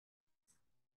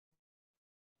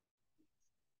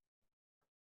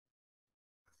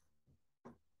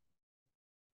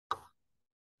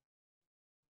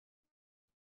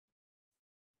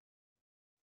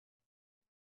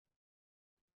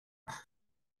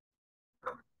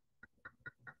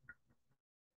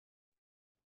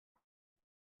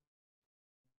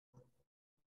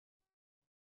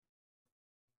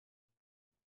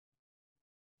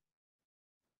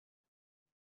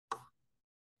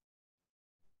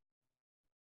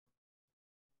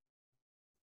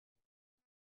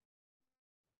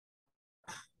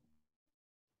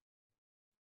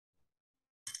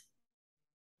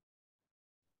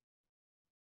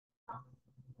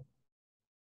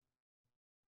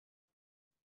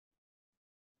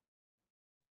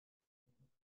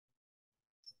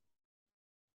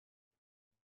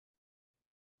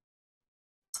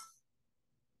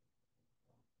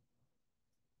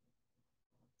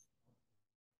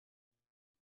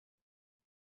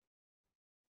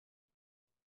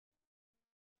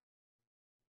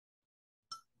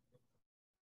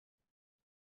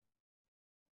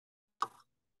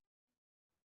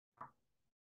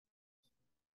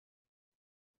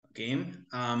Okay.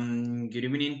 Good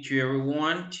evening to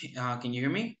everyone. Can you hear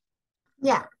me?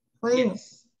 Yeah. Good evening.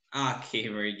 Yes. Okay,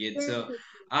 very good. So,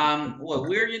 well,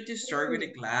 we're going to start with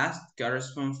the class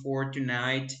correspond for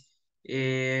tonight.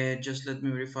 Just let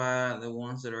me verify the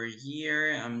ones that are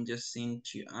here. I'm just seeing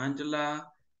to Angela,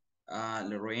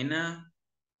 Lorena,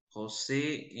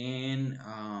 Jose, and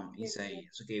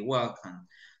Isaias. Okay, welcome,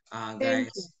 Thank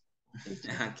you.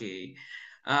 guys. Okay.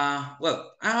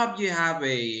 Well, I hope you have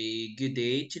a good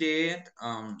day today.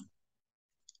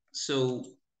 So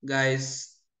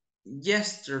guys,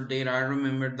 yesterday I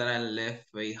remember that I left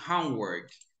a homework,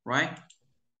 right?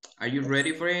 Are you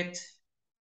ready for it?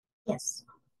 Yes.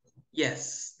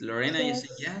 Yes. Lorena, you say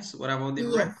Yes. yes. What about the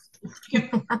rest? Yes.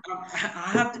 Okay.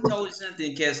 I have to tell you something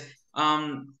because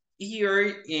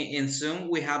here in Zoom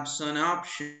we have some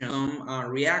options, some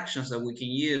reactions that we can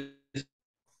use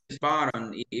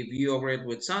button. If you agree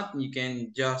with something, you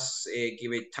can just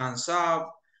give a thumbs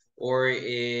up, or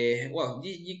well,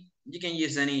 you can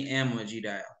use any emoji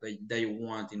that you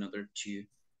want in order to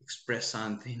express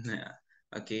something,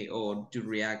 okay, or to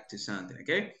react to something,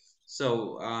 okay.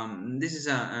 So this is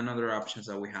another options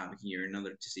that we have here in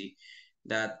order to see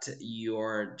that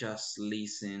you're just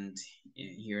listened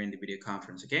here in the video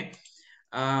conference, okay.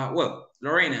 Well,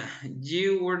 Lorena,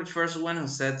 you were the first one who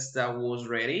said that was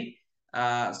ready.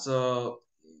 So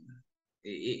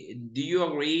do you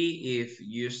agree if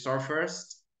you start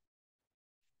first?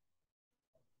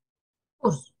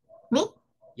 Who's me?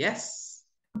 Yes.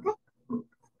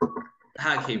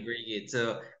 Okay, very good.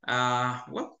 So,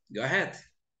 well, go ahead.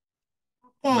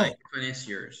 Okay. Microphone is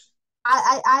yours.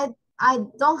 I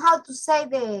don't have to say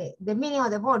the meaning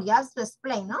of the word, just to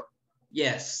explain, no?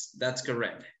 Yes, that's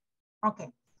correct.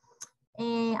 Okay.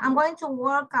 I'm going to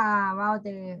work about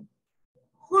the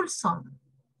wholesome.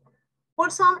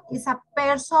 Wholesome is a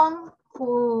person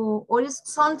who, or is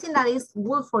something that is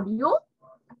good for you.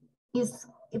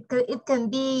 It can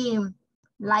be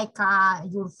like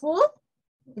your food,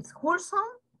 it's wholesome,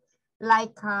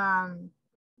 like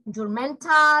your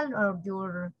mental or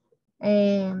your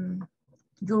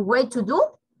way to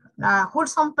do. A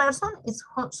wholesome person is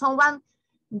someone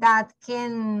that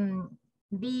can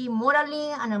be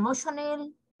morally and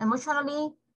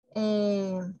emotionally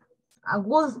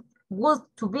good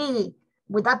to be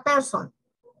with that person.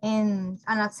 And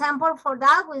an example for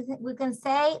that, we can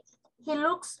say he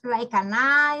looks like a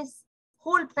nice,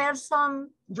 whole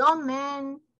person, young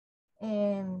man.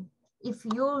 And if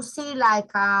you see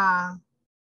like a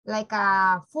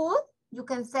food, you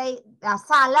can say a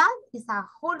salad is a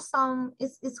wholesome,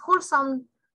 it's wholesome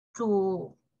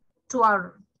to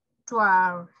our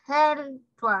health,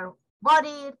 to our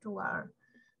body, to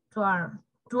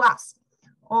us.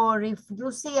 Or if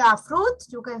you see a fruit,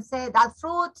 you can say that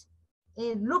fruit,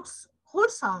 it looks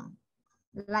wholesome,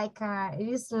 like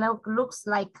looks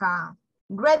like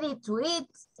ready to eat,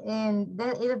 and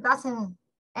then it doesn't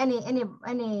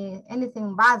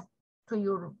anything bad to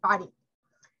your body.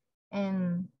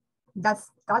 And that's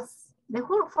the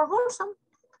whole for wholesome.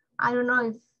 I don't know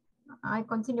if I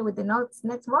continue with the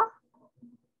next word.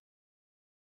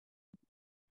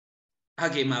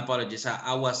 Okay, my apologies.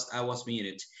 I was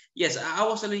muted. Yes, I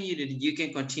was telling you that you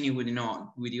can continue with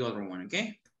the other one.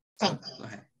 Okay. So go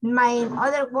ahead. My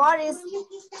other word is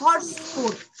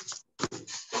forceful.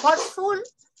 Forceful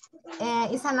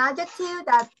is an adjective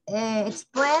that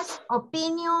expresses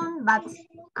opinion, but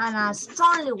in a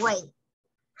strongly way.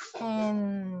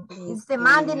 And it's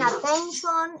demanding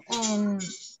attention and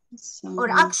or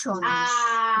action.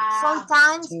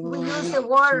 Sometimes we use the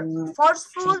word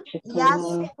forceful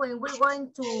just when we're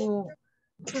going to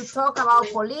talk about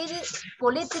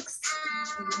politics.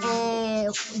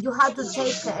 You have to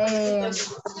take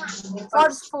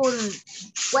forceful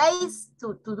ways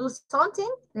to do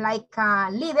something, like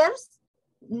leaders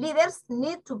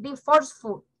need to be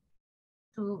forceful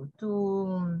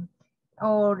to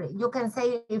or you can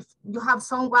say if you have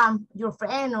someone, your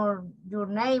friend or your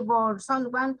neighbor,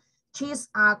 someone, she's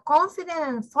a confident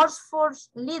and forceful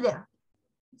leader.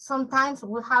 Sometimes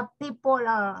we have people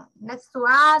next to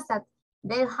us that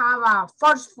they have a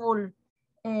forceful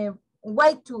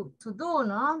way to do,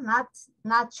 no,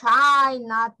 not shy,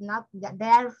 not they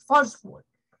are forceful,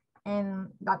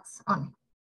 and that's on.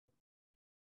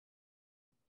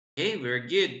 Okay, very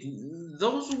good.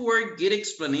 Those were good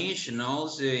explanation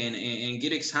also and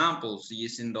good examples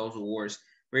using those words.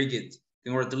 Very good.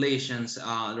 Congratulations,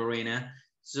 Lorena.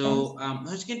 So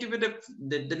who's going to be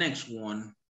the next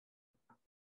one?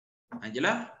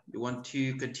 Angela, you want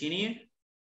to continue?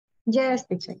 Yes,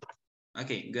 teacher.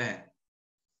 Okay, go ahead.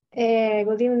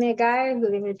 Good evening, guys.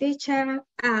 Good evening, teacher.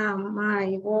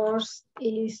 My work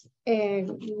is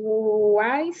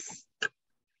wise,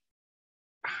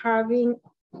 having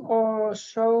or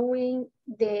showing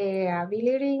the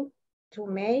ability to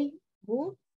make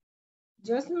good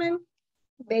judgment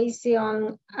based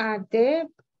on a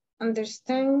depth,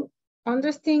 understanding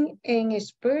and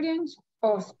experience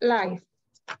of life.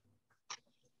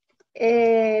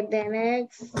 The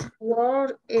next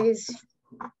word is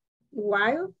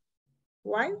wild.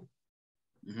 Wild.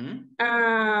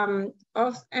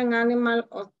 Of an animal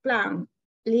or plant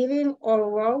living or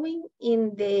growing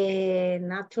in the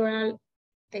natural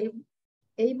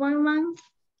environment,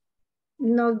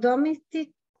 not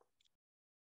domestic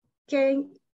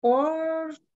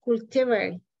or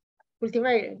cultivated.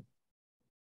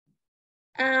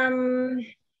 And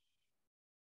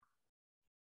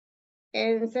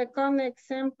second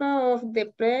example of the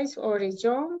place or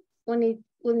region,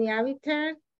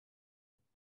 uninhabited,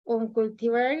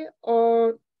 uncultivated,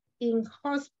 or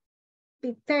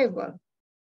inhospitable,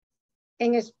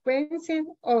 and expensive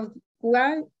of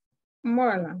wild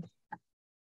moorland.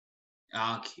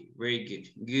 Okay, very good.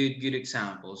 Good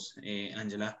examples,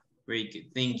 Angela. Very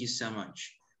good. Thank you so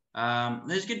much.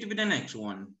 Let's get to the next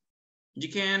one. You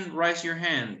can raise your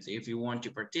hand if you want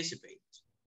to participate.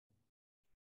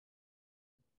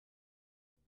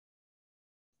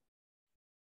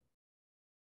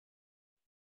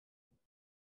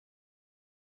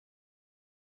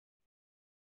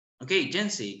 Okay,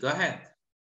 Jency, go ahead.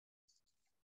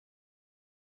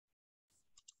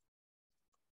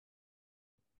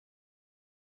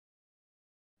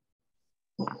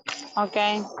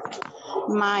 Okay,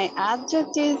 my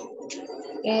adjective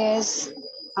is,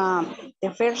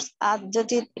 the first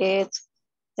adjective is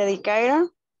dedicator.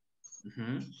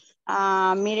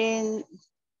 Meaning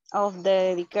of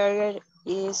the dedicator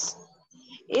is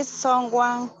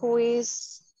someone who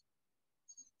is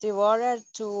devoted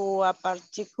to a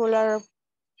particular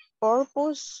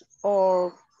purpose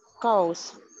or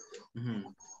cause.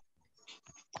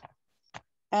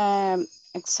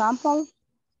 Example,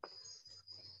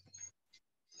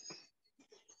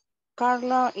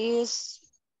 Carlos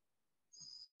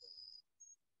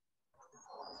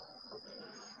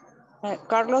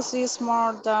is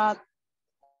more the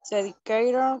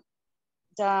dedicator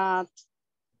than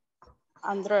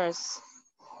Andres.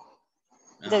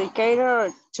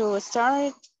 Dedicator to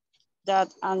start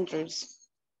that Andres.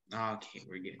 Okay,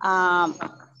 we're good.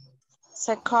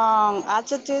 Second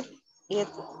adjective is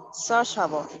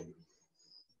sociable.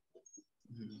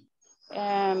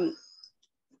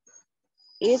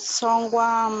 It's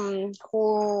someone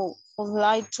who would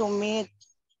like to meet,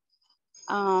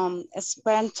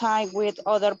 spend time with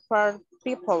other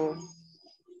people.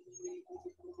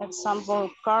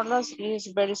 Example, Carlos is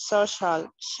very social.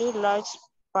 She likes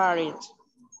parties.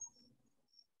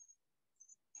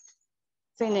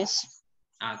 Finish.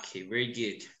 Okay, very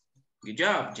good. Good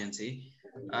job, Jency.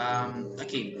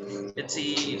 Okay, let's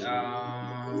see.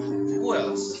 Who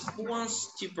else? Who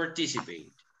wants to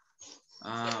participate?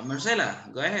 Marcela,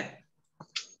 go ahead.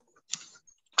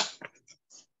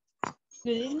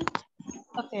 Good evening.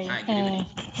 Okay. Hi, good evening.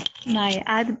 My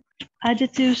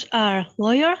adjectives are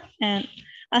loyal and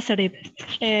assertive.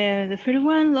 The first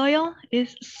one, loyal,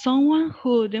 is someone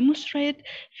who demonstrates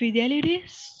fidelity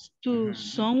to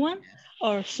someone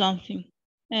or something.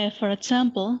 For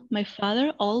example, my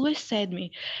father always said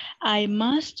me, I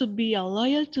must be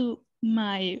loyal to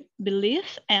my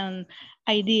beliefs and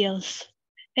ideals.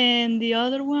 And the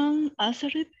other one,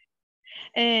 assertive,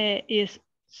 is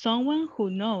someone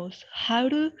who knows how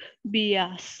to be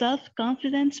a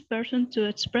self-confident person to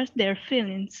express their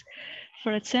feelings.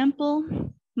 For example,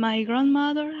 my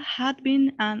grandmother had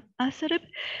been an assertive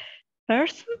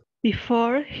person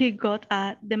before he got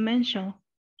a dementia.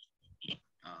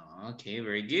 Okay,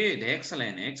 very good.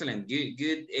 Excellent.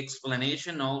 Good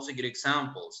explanation. Also good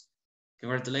examples.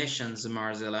 Congratulations,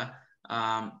 Marcela.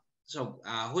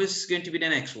 Who is going to be the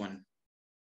next one?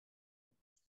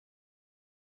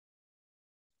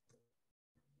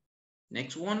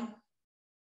 Next one.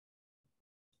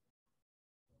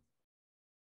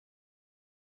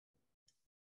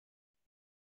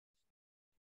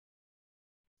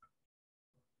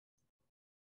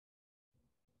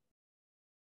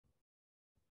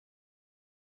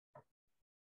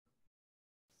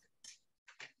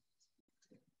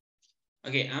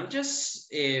 Okay, I'm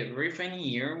just verifying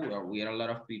here. We are a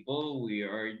lot of people. We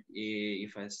are,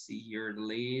 if I see here the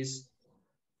list,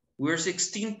 we're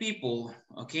 16 people.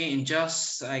 Okay, and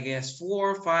just, I guess,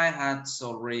 4 or 5 had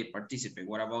already participated.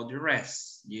 What about the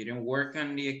rest? You didn't work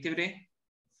on the activity?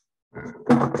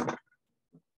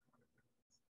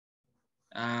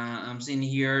 I'm seeing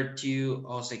here to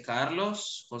Jose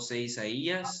Carlos, Jose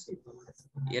Isaías,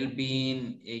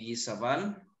 Elvin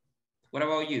Eguizabal. What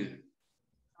about you?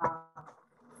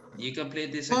 You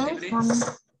complete this activity?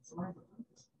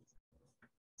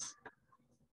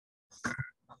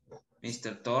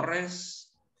 Mr. Torres.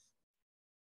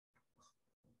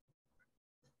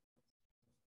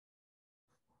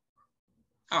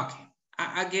 Okay,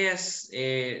 I guess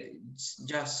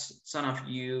just some of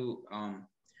you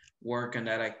work on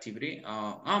that activity.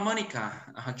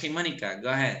 Monica. Okay, Monica, go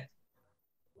ahead.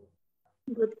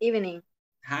 Good evening.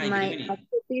 Hi, My good evening.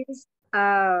 activities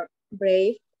are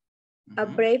brave. A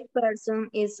brave person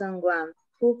is someone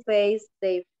who faces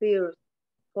their fears.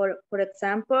 For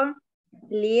example,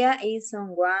 Leah is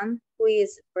someone who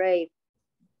is brave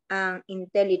and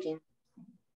intelligent.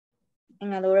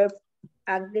 Another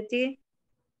activity,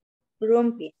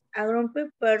 grumpy. A grumpy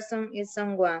person is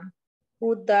someone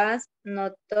who does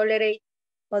not tolerate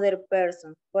other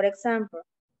person. For example,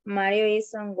 Mario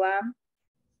is someone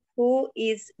who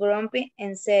is grumpy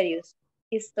and serious.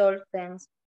 It's all things.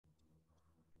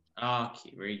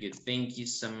 Okay, very good. Thank you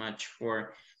so much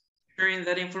for sharing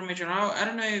that information. I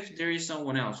don't know if there is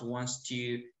someone else who wants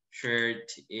to share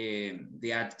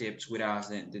the adjectives with us,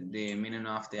 the meaning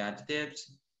of the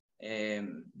adjectives,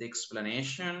 the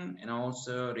explanation, and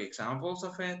also the examples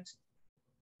of it.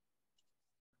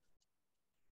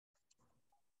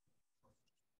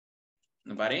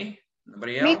 Nobody?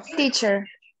 Nobody else? Me, teacher.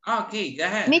 Okay, go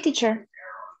ahead. Me, teacher.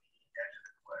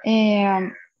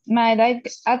 My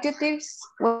adjectives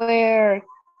were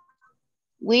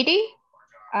witty.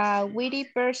 A witty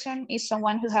person is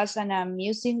someone who has an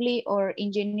amusingly or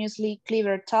ingeniously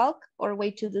clever talk or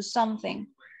way to do something.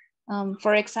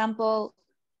 For example,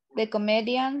 the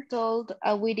comedian told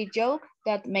a witty joke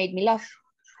that made me laugh.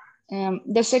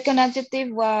 The second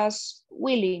adjective was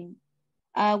willing.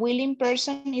 A willing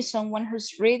person is someone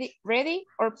who's ready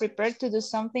or prepared to do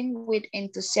something with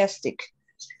enthusiastic.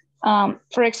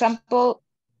 For example,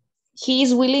 he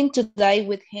is willing to die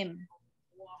with him.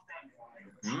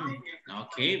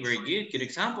 Okay, very good. Good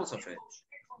examples of it.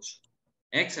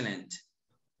 Excellent.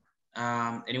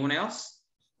 Anyone else?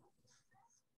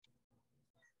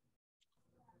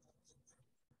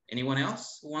 Anyone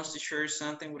else who wants to share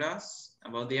something with us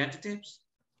about the adjectives?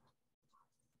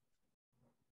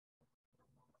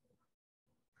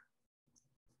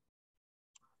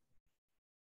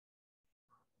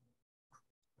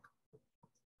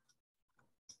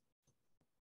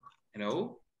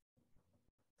 Hello?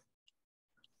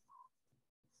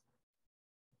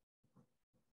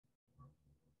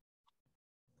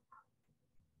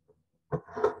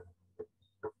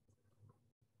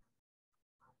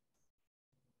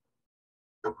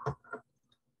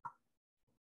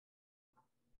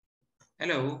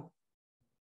 Hello?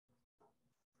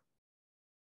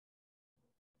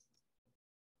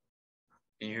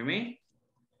 Can you hear me?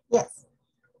 Yes.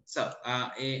 So,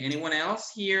 anyone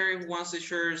else here who wants to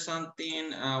share something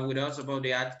with us about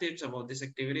the adjectives, about this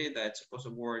activity that's supposed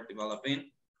to work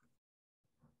developing?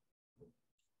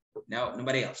 No,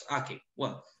 nobody else. Okay,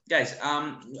 well, guys,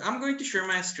 I'm going to share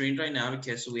my screen right now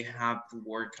because we have to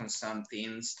work on some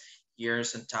things here,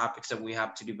 some topics that we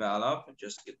have to develop.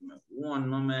 Just give me one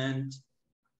moment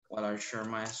while I share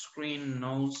my screen and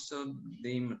also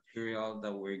the material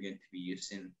that we're going to be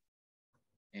using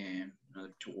in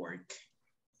order to work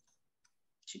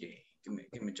today.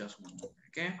 Give me just one moment,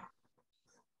 okay?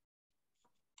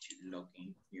 To log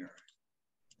in here.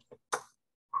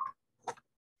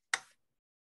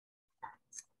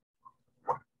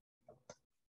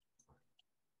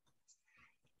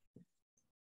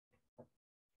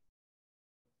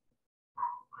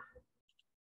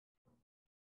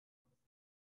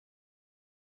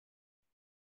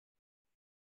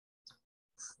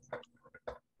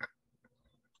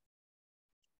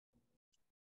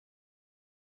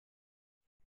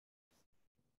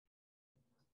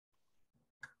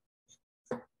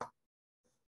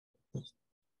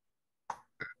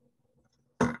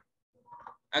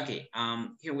 Okay,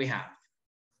 here we have.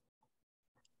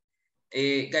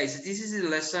 Guys, this is the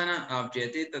lesson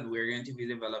objective that we're going to be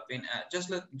developing. Just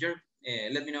let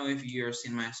me know if you're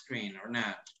seeing my screen or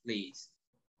not, please.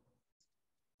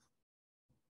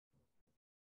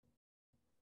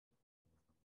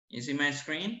 You see my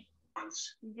screen?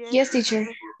 Yes, teacher.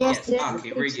 Yes.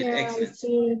 Okay, very good.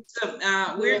 Excellent. So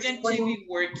we're going to be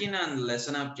working on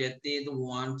lesson objective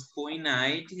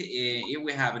 1.9. Here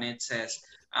we have it. It says,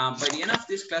 by the end of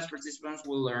this class, participants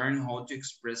will learn how to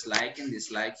express like and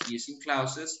dislike using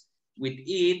clauses with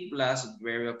it plus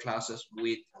adverbial clauses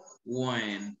with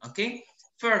when. Okay,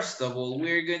 first of all,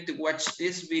 we're going to watch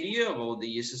this video about the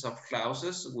uses of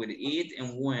clauses with it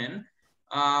and when.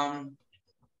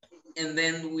 And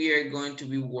then we are going to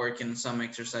be working some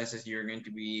exercises. You're going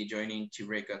to be joining to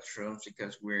breakout rooms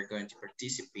because we're going to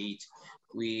participate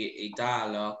with a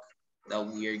dialogue that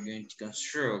we are going to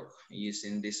construct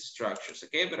using these structures.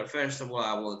 Okay, but first of all,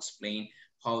 I will explain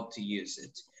how to use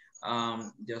it.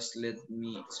 Just let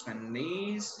me expand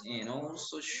this and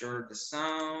also share the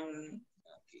sound.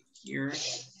 Okay, here,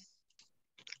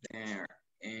 there,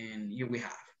 and here we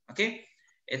have. Okay,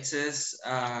 it says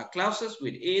clauses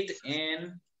with it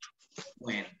and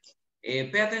when. Pay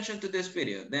attention to this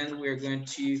video. Then we're going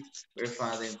to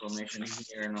verify the information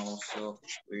here, and also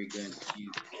we're going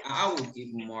to, I will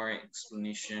give more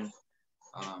explanation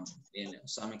in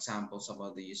some examples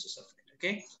about the uses of it.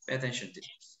 Okay, pay attention to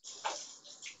this.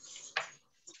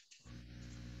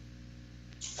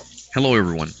 Hello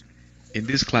everyone. In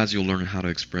this class you'll learn how to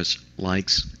express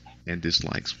likes and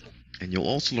dislikes, and you'll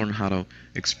also learn how to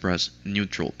express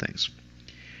neutral things.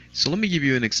 So let me give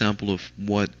you an example of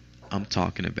what I'm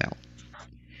talking about.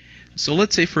 So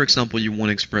let's say, for example, you want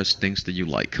to express things that you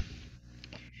like.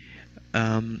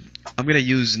 I'm going to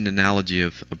use an analogy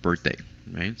of a birthday,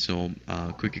 right? So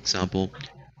quick example,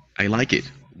 I like it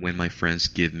when my friends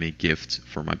give me gifts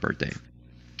for my birthday.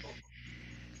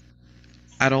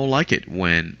 I don't like it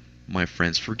when my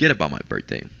friends forget about my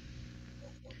birthday.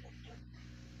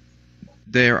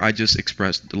 There I just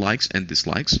expressed the likes and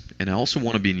dislikes, and I also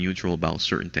want to be neutral about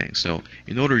certain things. So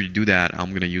in order to do that, I'm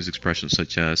going to use expressions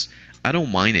such as I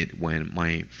don't mind it when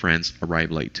my friends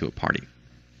arrive late to a party.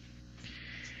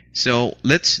 So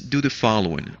let's do the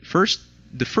following.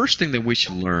 The first thing that we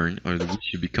should learn, or that we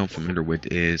should become familiar with,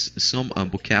 is some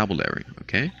vocabulary,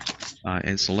 okay?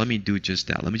 And so let me do just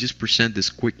that. Let me just present this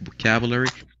quick vocabulary.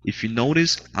 If you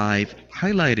notice, I've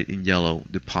highlighted in yellow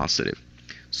the positive.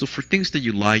 So for things that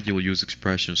you like, you'll use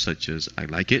expressions such as I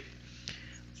like it,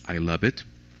 I love it.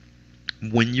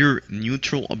 When you're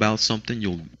neutral about something,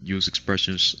 you'll use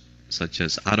expressions such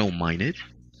as I don't mind it.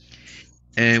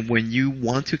 And when you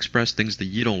want to express things that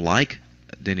you don't like,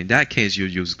 then in that case you'll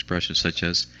use expressions such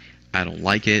as I don't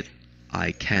like it,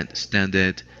 I can't stand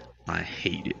it, I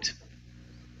hate it.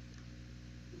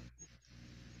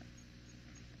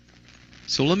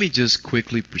 So let me just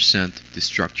quickly present the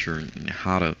structure and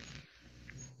how to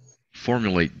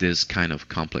formulate this kind of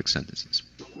complex sentences.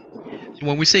 So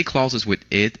when we say clauses with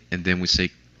it and then we say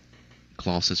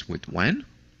clauses with when,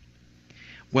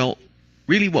 well,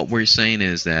 really what we're saying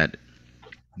is that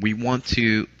we want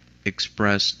to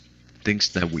express things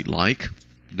that we like,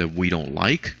 that we don't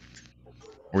like,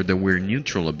 or that we're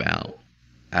neutral about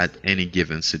at any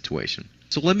given situation.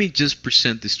 So let me just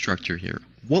present the structure here.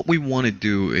 What we want to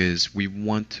do is we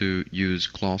want to use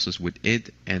clauses with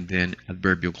it and then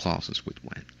adverbial clauses with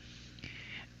when.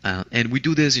 And we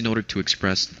do this in order to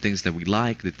express the things that we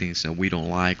like, the things that we don't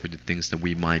like, or the things that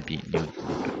we might be neutral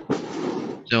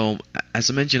about. So as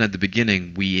I mentioned at the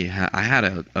beginning, I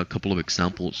had a couple of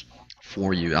examples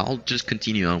for you. I'll just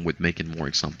continue on with making more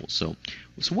examples. So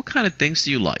what kind of things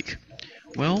do you like?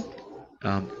 Well,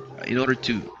 in order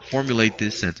to formulate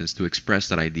this sentence, to express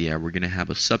that idea, we're going to have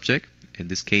a subject. In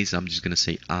this case, I'm just going to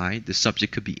say I. The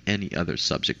subject could be any other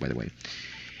subject, by the way.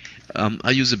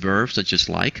 I use a verb such as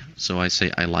like, so I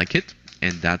say I like it,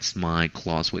 and that's my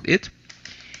clause with it.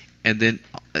 And then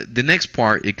the next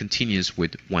part, it continues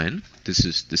with when. This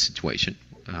is the situation,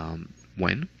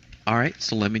 when. All right,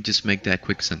 so let me just make that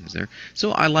quick sentence there.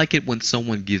 So I like it when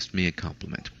someone gives me a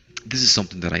compliment. This is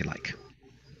something that I like.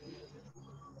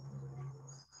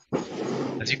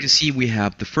 As you can see, we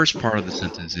have the first part of the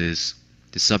sentence is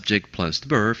the subject plus the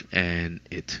verb and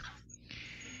it.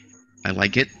 I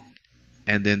like it.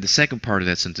 And then the second part of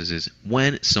that sentence is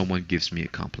when someone gives me a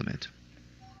compliment.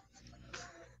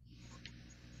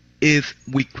 If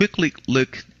we quickly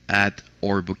look at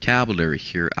our vocabulary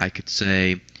here, I could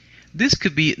say this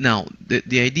could be, now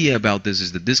the idea about this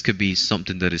is that this could be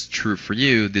something that is true for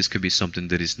you, this could be something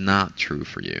that is not true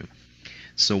for you.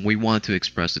 So we want to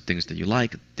express the things that you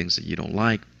like, things that you don't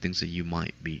like, things that you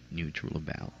might be neutral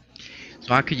about.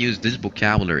 So I could use this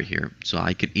vocabulary here. So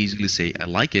I could easily say I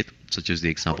like it, such as the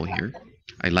example here.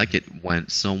 I like it when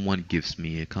someone gives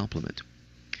me a compliment.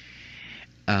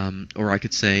 Or I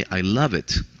could say I love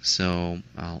it. So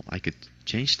I could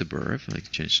change the verb. I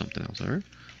could change something else there.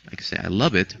 I could say I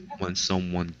love it when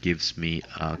someone gives me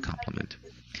a compliment.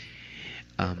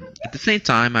 At the same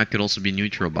time, I could also be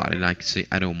neutral about it. I could say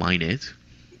I don't mind it.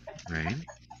 Right?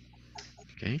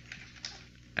 Okay.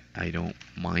 I don't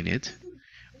mind it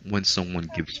when someone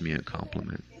gives me a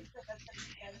compliment.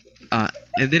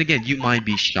 and then again, you might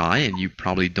be shy and you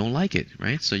probably don't like it,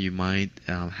 right? So you might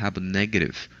have a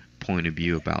negative point of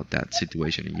view about that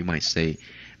situation, and you might say,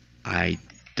 I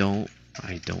don't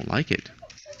like it.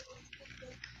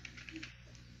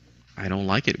 I don't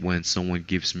like it when someone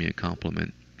gives me a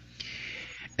compliment.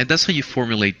 And that's how you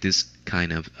formulate this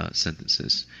kind of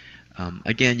sentences.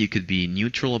 Again, you could be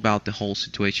neutral about the whole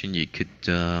situation. You could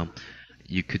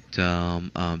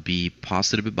be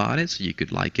positive about it, so you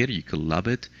could like it or you could love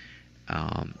it,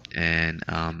 and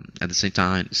at the same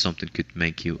time, something could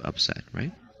make you upset,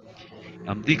 right?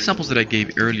 The examples that I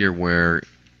gave earlier where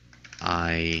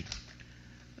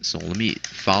so let me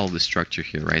follow the structure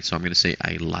here, right? So I'm going to say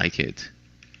I like it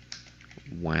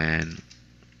when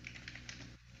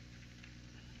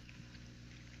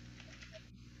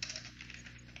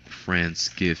friends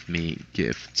give me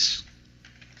gifts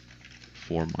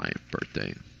for my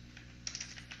birthday.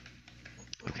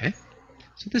 Okay,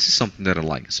 so this is something that I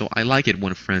like. So I like it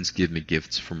when friends give me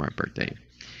gifts for my birthday.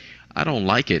 I don't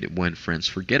like it when friends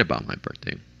forget about my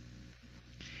birthday.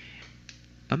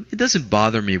 It doesn't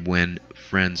bother me when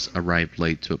friends arrive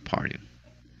late to a party.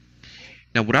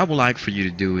 Now, what I would like for you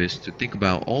to do is to think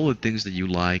about all the things that you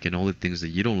like and all the things that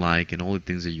you don't like and all the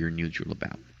things that you're neutral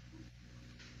about.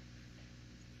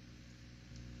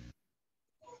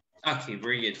 Okay,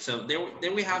 very good. So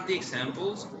there we have the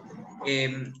examples.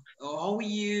 How we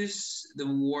use the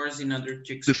words in order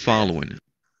to express The following.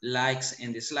 Likes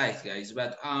and dislikes, guys.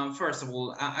 But first of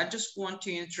all, I just want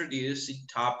to introduce a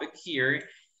topic here,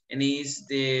 and is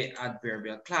the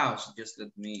adverbial clause. Just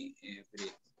let me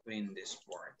put in this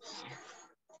part here.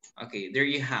 Okay, there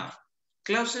you have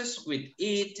clauses with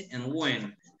it and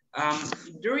when.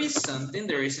 There is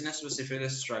a specific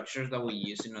structure that we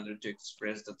use in order to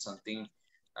express that something,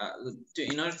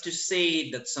 in order to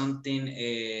say that something,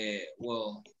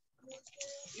 well,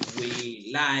 if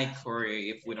we like or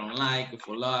if we don't like, if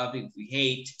we love, if we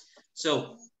hate.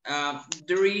 So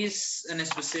there is a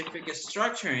specific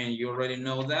structure, and you already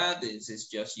know that. This is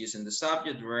just using the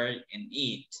subject, verb, and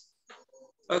it.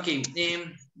 Okay,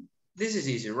 this is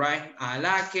easy, right? I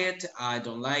like it, I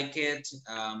don't like it,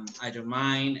 I don't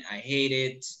mind, I hate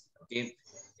it, okay?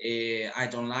 I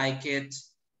don't like it.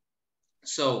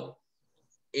 So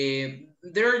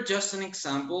there are just some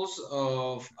examples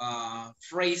of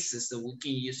phrases that we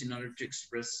can use in order to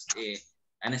express a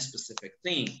specific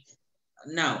thing.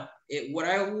 Now, what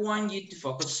I want you to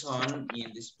focus on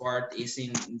in this part is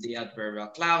in the adverbial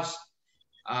clause.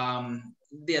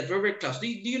 The adverbial clause. Do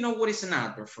you know what is an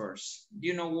adverb first? Do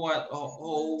you know what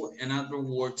how an adverb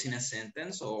works in a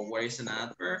sentence, or what is an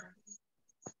adverb?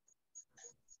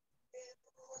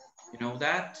 You know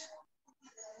that?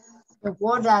 The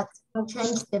word that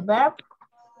change the verb.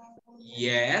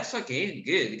 Yes, okay,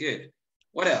 good.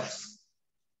 What else?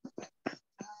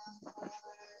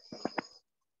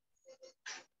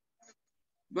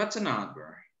 What's an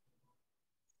adverb?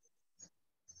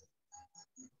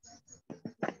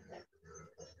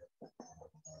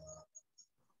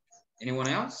 Anyone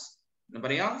else?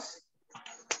 Nobody else?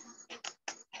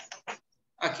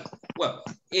 Okay, well,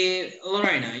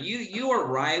 Lorena, you are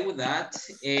right with that,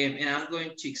 and I'm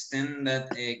going to extend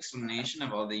that explanation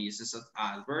about the uses of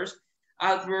adverbs.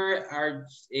 Adverbs are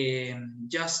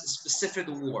just specific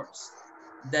words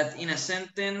that in a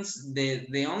sentence,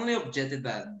 the only objective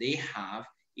that they have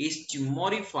is to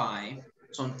modify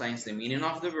sometimes the meaning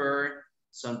of the verb,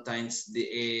 sometimes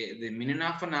the meaning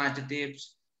of an adjective,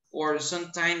 or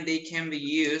sometimes they can be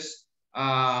used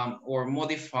or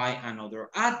modify another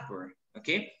adverb.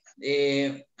 Okay,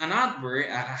 an adverb,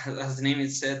 as the name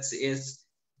it says, is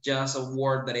just a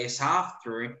word that is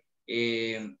after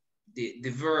the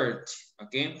verb.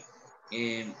 Okay,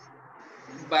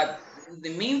 but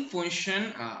the main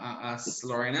function, as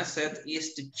Lorena said,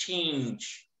 is to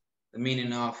change the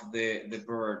meaning of the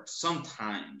verb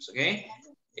sometimes. Okay,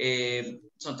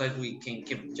 sometimes we can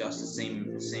keep just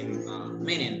the same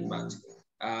meaning, but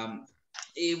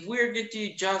if we're going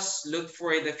to just look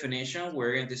for a definition,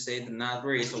 we're going to say that an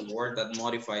adverb is a word that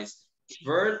modifies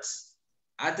verbs,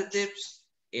 adjectives,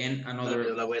 and another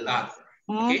adverb.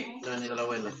 Okay?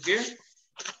 Clear?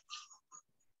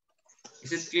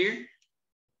 Is it clear?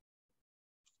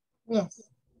 Yes.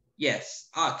 Yes.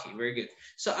 Okay, very good.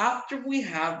 So after we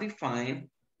have defined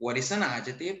what is an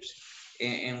adjective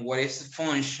and what is the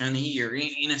function here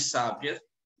in a subject,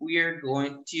 we are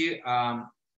going to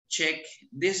check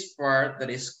this part that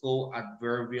is called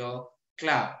adverbial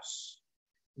clause.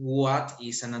 What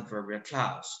is an adverbial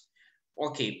clause?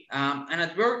 Okay, an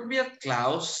adverbial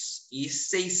clause is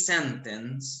a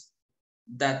sentence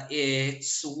that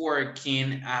it's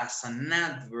working as an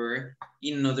adverb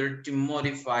in order to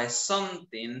modify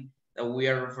something that we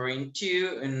are referring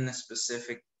to in a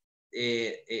specific,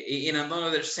 in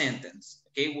another sentence.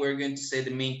 Okay, we're going to say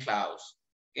the main clause.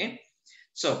 Okay,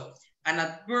 so an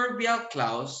adverbial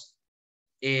clause,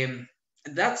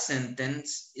 that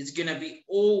sentence is gonna be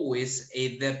always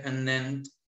a dependent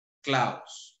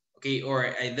clause, okay, or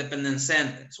a dependent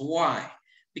sentence. Why?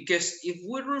 Because if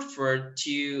we refer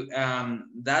to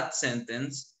that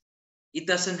sentence, it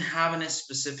doesn't have a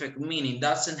specific meaning,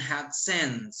 doesn't have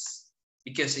sense,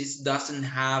 because it doesn't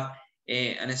have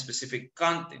a specific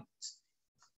content.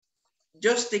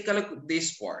 Just take a look at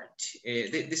this part,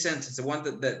 this sentence, the one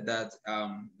that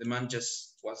the man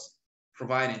just was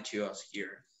providing to us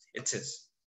here. It says,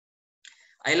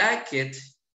 I like it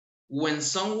when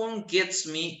someone gets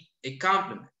me a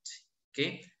compliment.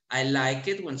 Okay, I like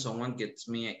it when someone gets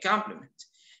me a compliment.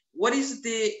 What is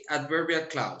the adverbial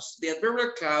clause? The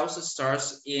adverbial clause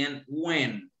starts in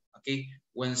when. Okay,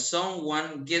 when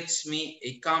someone gets me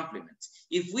a compliment.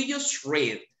 If we just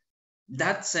read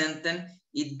that sentence,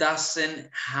 it doesn't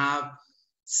have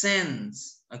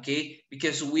sense, okay?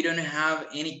 Because we don't have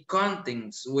any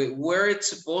contents where it's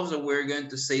supposed that we're going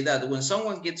to say that. When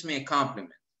someone gets me a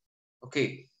compliment,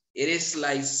 okay, it is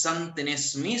like something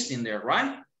is missing there,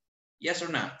 right? Yes or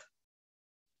not?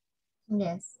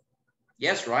 Yes.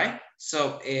 Yes, right?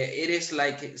 So it is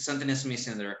like something is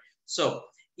missing there. So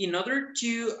in order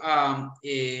to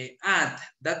add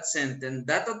that sentence,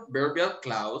 that adverbial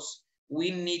clause, we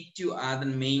need to add a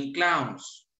main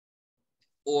clause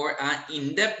or an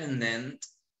independent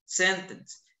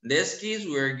sentence. In this case,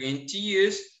 we're going to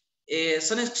use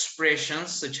some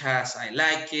expressions such as I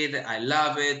like it, I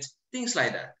love it, things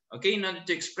like that, okay, in order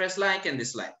to express like and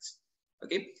dislikes,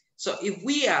 okay? So if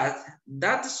we add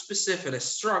that specific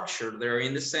structure there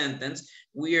in the sentence,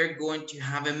 we are going to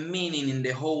have a meaning in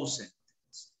the whole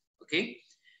sentence, okay?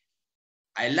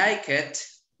 I like it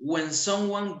when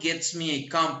someone gets me a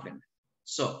compliment.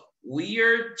 So we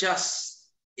are just,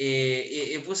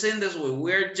 if we say in this way,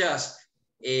 we're just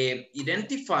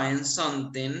identifying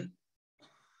something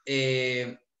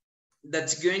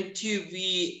that's going to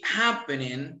be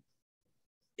happening,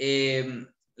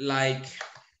 like,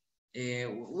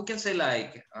 we can say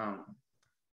like,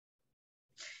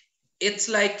 it's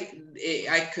like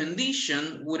a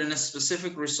condition with a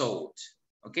specific result,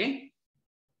 okay?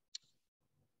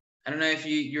 I don't know if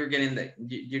you're getting that.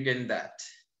 You're getting that.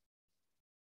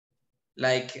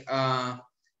 Like,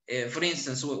 for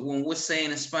instance, when we say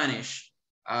in Spanish,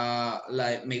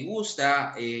 like me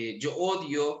gusta, yo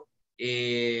odio,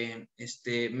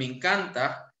 me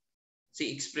encanta.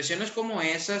 Sí, expresiones como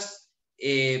esas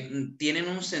tienen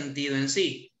un sentido en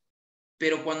sí.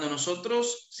 Pero cuando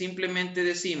nosotros simplemente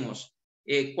decimos,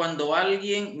 cuando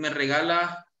alguien me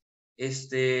regala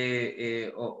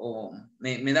o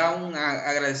me da un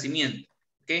agradecimiento,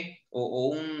 ¿ok? O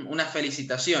unas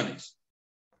felicitaciones.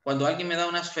 Cuando alguien me da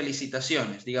unas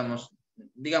felicitaciones, digamos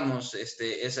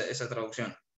esa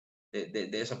traducción de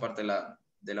esa parte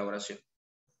de la oración,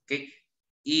 ¿ok?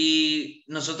 Y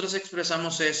nosotros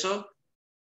expresamos eso.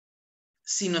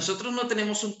 Si nosotros no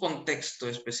tenemos un contexto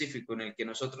específico en el que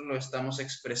nosotros lo estamos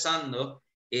expresando,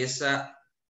 esa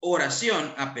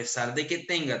oración, a pesar de que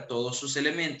tenga todos sus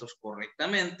elementos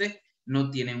correctamente, no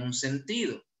tienen un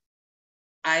sentido.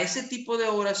 A ese tipo de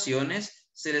oraciones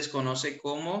se les conoce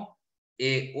como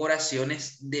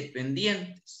oraciones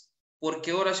dependientes. ¿Por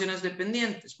qué oraciones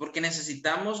dependientes? Porque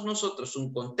necesitamos nosotros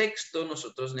un contexto,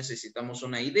 nosotros necesitamos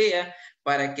una idea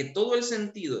para que todo el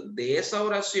sentido de esa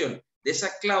oración, de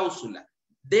esa cláusula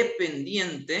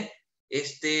dependiente,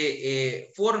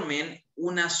 formen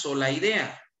una sola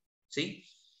idea, ¿sí?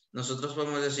 Nosotros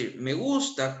podemos decir, me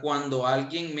gusta cuando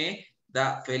alguien me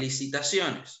da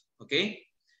felicitaciones, ¿ok?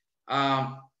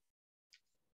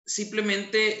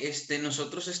 Simplemente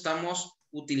nosotros estamos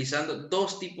utilizando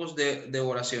dos tipos de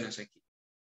oraciones aquí.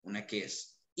 Una que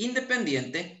es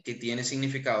independiente, que tiene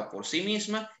significado por sí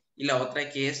misma, y la otra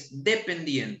que es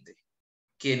dependiente,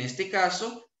 que en este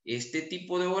caso, este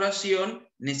tipo de oración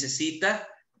necesita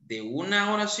de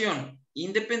una oración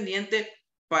independiente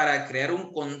para crear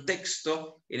un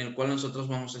contexto en el cual nosotros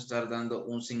vamos a estar dando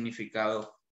un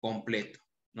significado completo.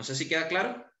 No sé si queda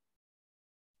claro.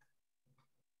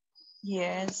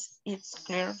 Yes, it's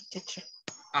clear, teacher.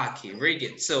 Okay, very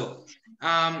good. So,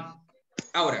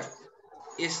 ahora,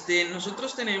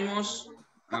 nosotros tenemos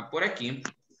por aquí,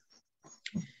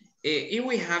 here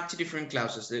we have two different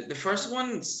clauses. The first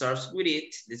one starts with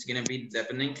it. It's going to be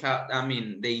dependent clause. I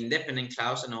mean, the independent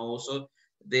clause, and also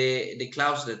the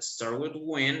clause that start with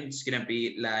when. It's going to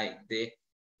be like the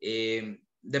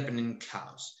dependent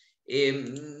clause.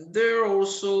 There are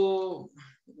also,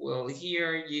 well,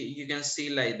 here you can see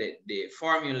like the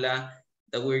formula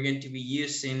that we're going to be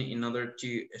using in order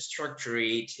to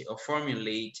structurate or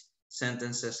formulate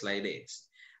sentences like this.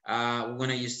 We're going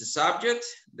to use the subject,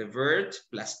 the verb,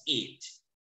 plus it.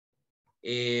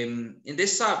 In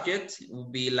this subject will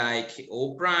be like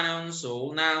all pronouns,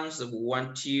 all nouns that we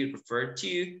want to refer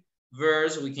to.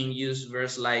 Verbs, we can use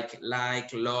verbs like,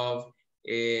 love,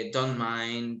 don't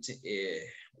mind,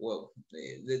 well,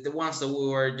 the ones that we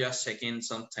were just checking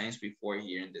sometimes before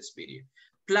here in this video.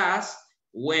 Plus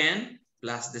when,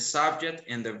 plus the subject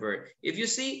and the verb. If you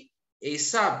see a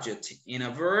subject in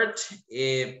a verb,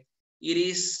 it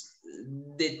is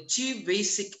the two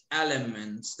basic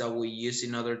elements that we use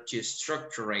in order to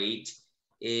structurate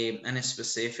a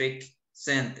specific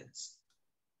sentence.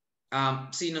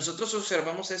 Si nosotros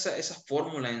observamos esa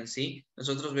fórmula en sí,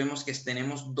 nosotros vemos que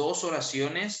tenemos dos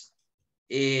oraciones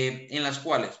en las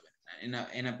cuales, en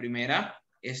la primera,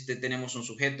 tenemos un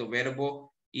sujeto,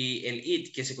 verbo y el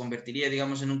it, que se convertiría,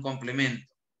 digamos, en un complemento.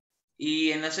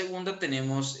 Y en la segunda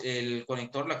tenemos el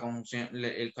conector, la conjunción,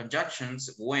 el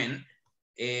conjunctions, when,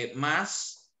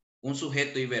 más un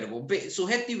sujeto y verbo.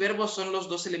 Sujeto y verbo son los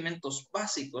dos elementos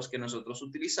básicos que nosotros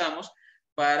utilizamos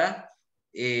para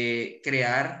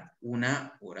crear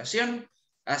una oración.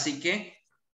 Así que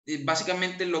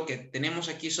básicamente lo que tenemos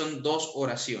aquí son dos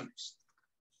oraciones.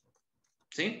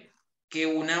 ¿Sí? Que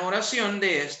una oración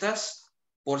de estas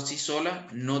por sí sola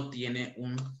no tiene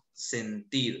un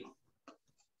sentido.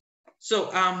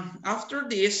 So after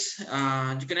this,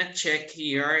 you're gonna check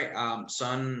here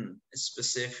some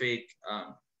specific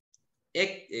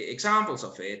examples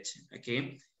of it,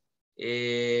 okay?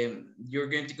 You're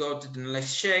going to go to the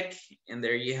next check, and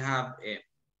there you have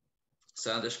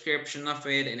some description of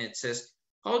it, and it says,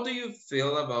 how do you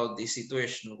feel about this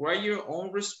situation? Write your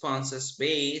own responses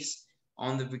based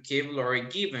on the vocabulary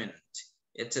given.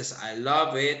 It says, I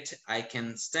love it, I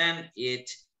can stand it,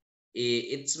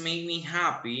 it's made me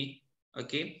happy,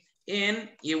 okay? And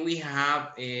here we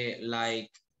have like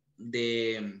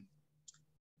the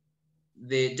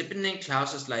dependent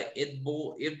clauses like it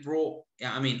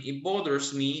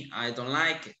bothers me, I don't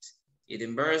like it. It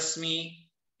embarrasses me,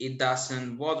 it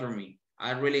doesn't bother me.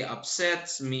 It really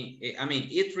upsets me,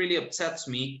 it really upsets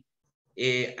me,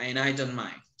 and I don't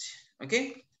mind,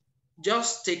 okay?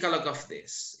 Just take a look of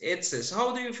this. It says,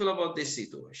 how do you feel about this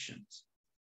situation?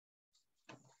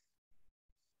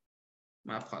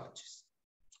 My apologies.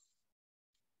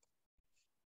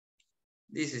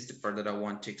 This is the part that I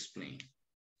want to explain.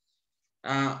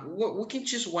 We can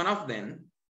choose one of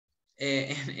them.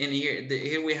 And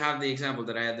here we have the example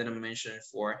that I didn't mention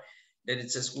before, that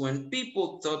it says, when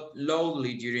people talk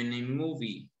loudly during a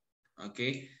movie.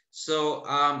 Okay, so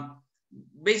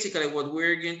basically what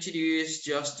we're going to do is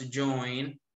just to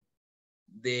join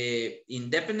the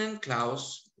independent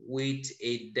clause with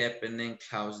a dependent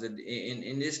clause. That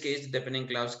in this case, the dependent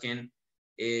clause can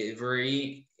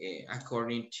vary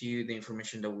according to the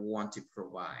information that we want to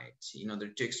provide in order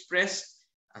to express,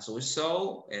 as we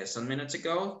saw some minutes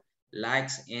ago,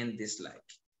 likes and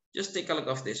dislikes. Just take a look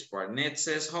of this part. And it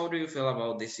says, how do you feel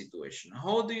about this situation?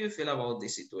 How do you feel about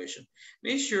this situation?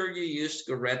 Make sure you use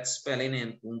correct spelling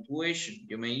and punctuation.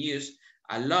 You may use,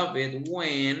 I love it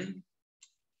when,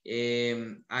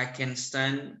 I can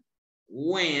stand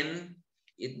when,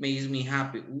 it makes me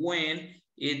happy when,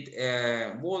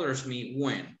 it bothers me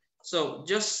when. So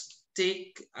just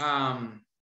take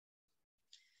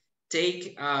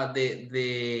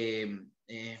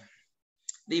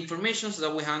the information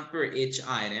that we have per each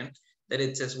item, that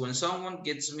it says, when someone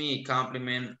gives me a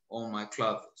compliment on my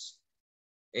clothes.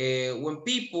 When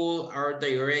people are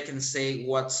direct and say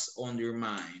what's on their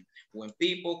mind. When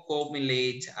people call me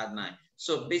late at night.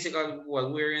 So basically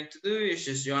what we're going to do is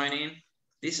just join in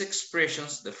these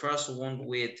expressions, the first one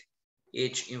with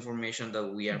each information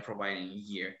that we are providing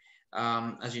here.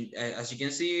 As you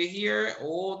can see here,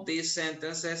 all these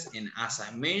sentences, and as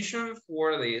I mentioned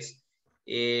for this,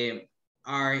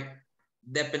 are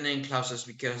dependent clauses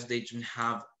because they don't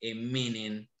have a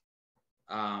meaning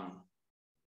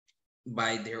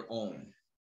by their own.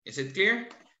 Is it clear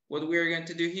what we're going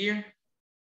to do here?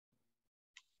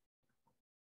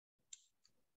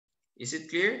 Is it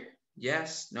clear?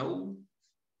 Yes, no?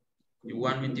 You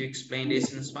want me to explain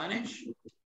this in Spanish?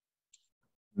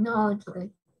 No, it's okay.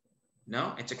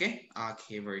 No, it's okay?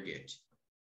 Okay, very good.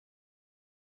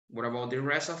 What about the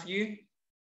rest of you?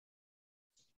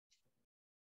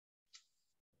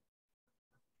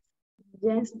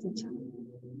 Yes, teacher.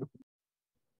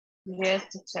 Yes,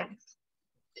 teacher.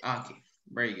 Okay,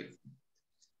 very good.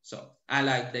 So I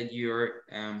like that you're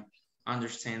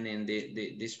understanding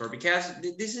this part, because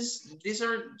these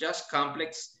are just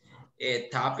complex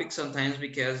topic sometimes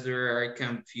because they are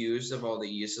confused about the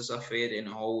uses of it and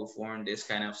how we form this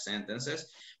kind of sentences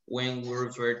when we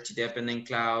refer to dependent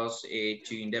clause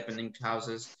to independent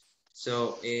clauses.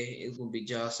 So it will be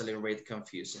just a little bit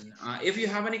confusing. If you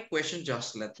have any questions,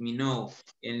 just let me know.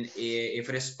 And if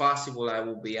it is possible, I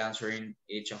will be answering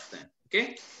each of them,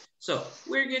 okay? So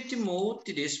we're going to move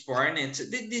to this part, and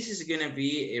this is going to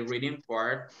be a reading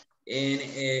part. And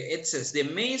it says, the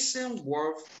amazing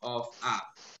world of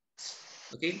apps,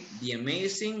 okay? The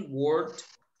amazing world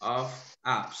of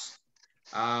apps.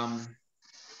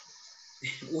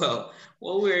 Well,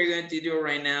 what we're going to do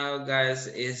right now, guys,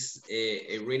 is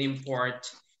a reading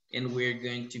part, and we're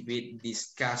going to be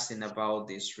discussing about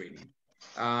this reading.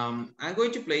 I'm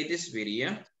going to play this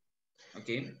video,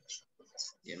 okay?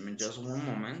 Give me just one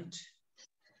moment,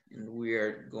 and we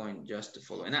are going just to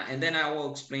follow. And then I will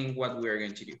explain what we are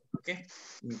going to do, okay?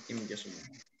 Give me just one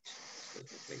moment.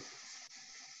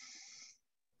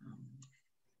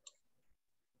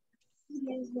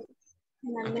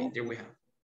 Okay, there we have.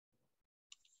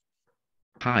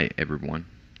 Hi everyone.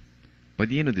 By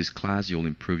the end of this class, you'll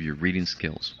improve your reading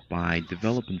skills by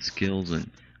developing skills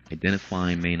in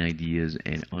identifying main ideas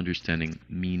and understanding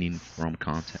meaning from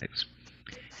context.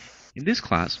 In this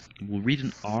class, we'll read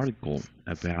an article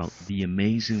about the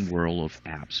amazing world of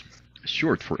apps,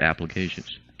 short for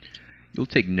applications. You'll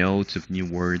take notes of new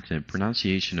words and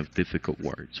pronunciation of difficult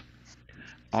words.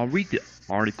 I'll read the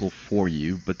article for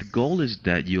you, but the goal is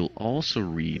that you'll also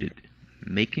read it,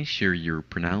 making sure you're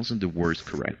pronouncing the words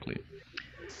correctly.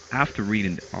 After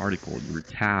reading the article, your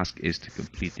task is to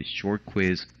complete the short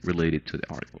quiz related to the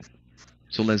article.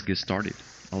 So let's get started.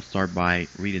 I'll start by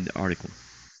reading the article.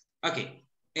 Okay,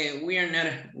 we are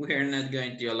not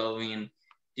going to allow him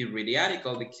to read the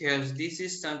article because this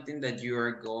is something that you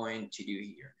are going to do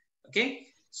here. Okay,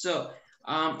 so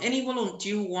any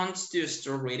volunteer who wants to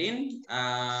start reading,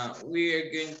 we are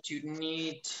going to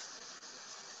need,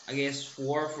 I guess,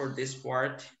 4 for this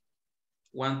part,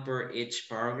 1 per each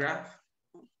paragraph.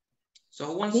 So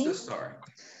who wants to start?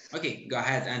 Okay, go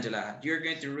ahead, Angela. You're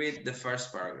going to read the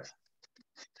first paragraph.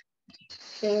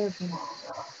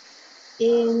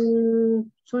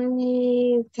 In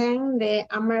 2010, the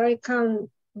American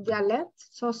Dialect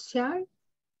Social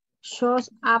shows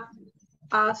up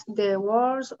as the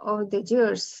words of the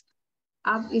years.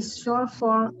 App is short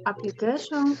for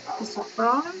application, is a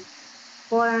program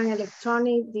for an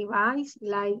electronic device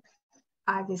like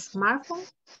a smartphone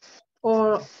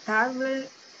or tablet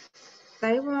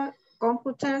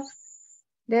computer.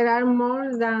 There are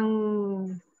more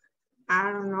than,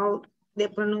 I don't know, the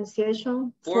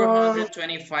pronunciation.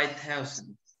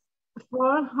 425,000.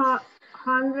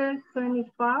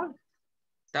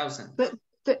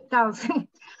 425,000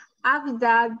 apps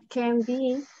that can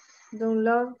be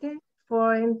downloaded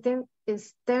for entertainment,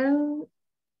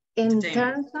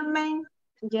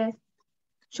 yes,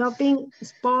 shopping,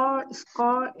 sport,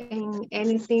 score, and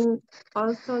anything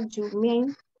also you may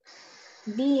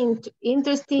be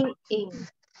interesting in.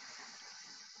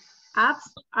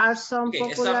 Apps are some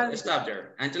popular. Stop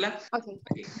there, Angela. Okay,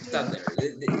 stop there.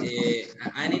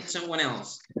 I need someone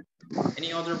else.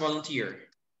 Any other volunteer?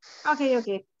 Okay.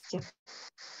 Yeah.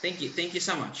 Thank you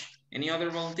so much. Any other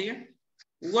volunteer?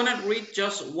 We want to read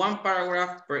just 1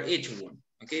 paragraph per each one,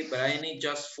 okay? But I need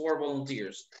just 4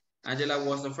 volunteers. Angela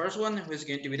was the first one. Who's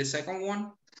going to be the second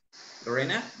one?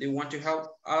 Lorena, do you want to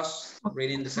help us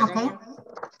reading the second one?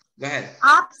 Go ahead.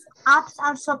 Apps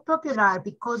are so popular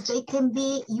because they can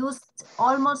be used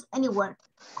almost anywhere.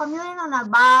 Commuting on a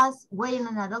bus, waiting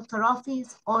in a doctor's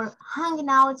office, or hanging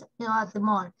out at the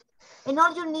mall. And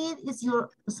all you need is your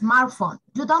smartphone.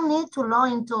 You don't need to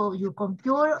log into your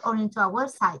computer or into a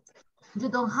website. You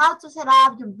don't have to set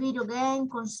up your video game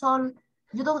console.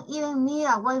 You don't even need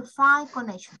a Wi-Fi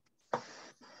connection.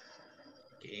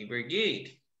 Okay, very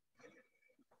good.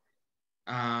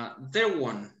 Third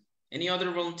one. Any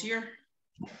other volunteer?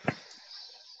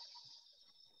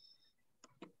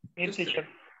 Me, teacher.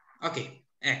 Okay,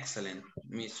 excellent,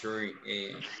 Mr.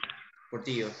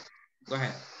 Portillo. Go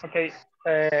ahead. Okay,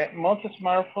 most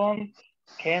smartphones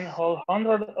can hold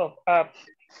hundreds of apps,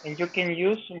 and you can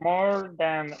use more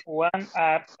than 1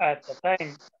 app at a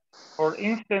time. For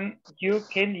instance, you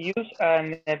can use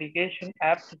a navigation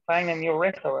app to find a new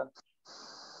restaurant,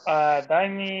 a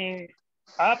dining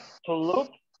app to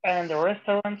look at the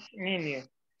restaurant's menu,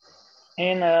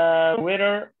 and a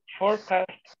weather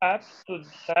forecast app to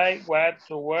decide what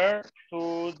to wear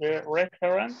to the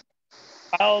restaurant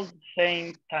all the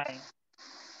same time.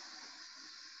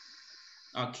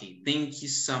 Okay, thank you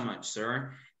so much,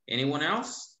 sir. Anyone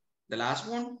else? The last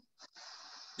one?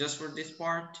 Just for this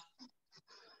part?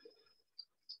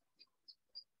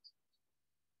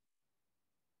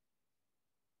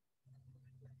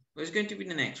 Who's going to be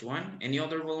the next one? Any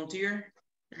other volunteer?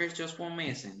 There's just one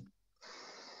missing.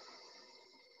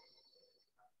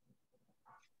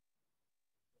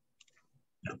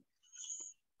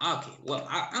 Okay, well,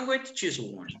 I'm going to choose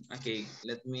one. Okay,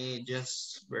 let me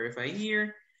just verify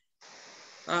here.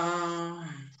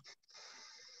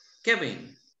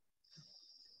 Kevin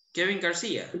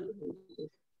Garcia.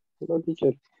 Hello,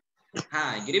 teacher.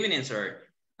 Hi, good evening, sir.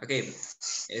 Okay,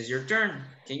 it's your turn.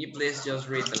 Can you please just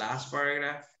read the last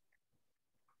paragraph?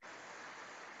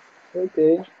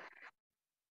 Okay.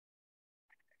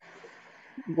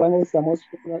 One of the most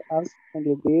popular apps in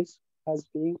the world has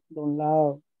been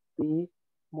downloaded by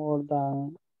more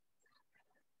than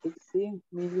 16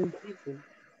 million people.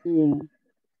 In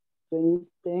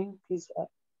 2010, this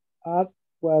app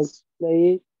was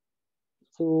played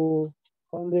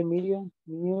 200 million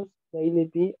minutes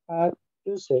daily by app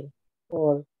users,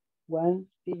 or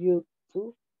 1.2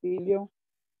 billion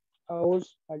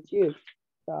hours a year.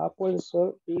 The Apple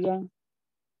Store began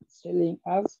selling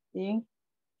apps in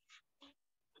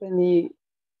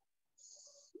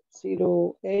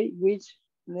 2008, which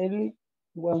nearly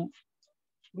 1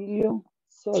 billion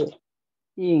sold.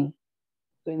 In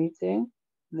 2010,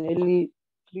 nearly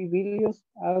 3 billion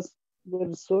apps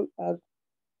were sold at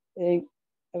an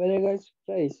average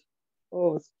price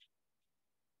of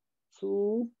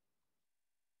 2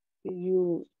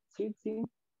 billion.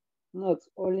 Not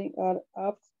only are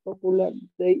apps popular,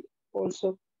 they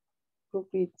also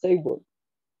profitable.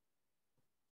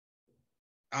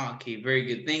 Okay, very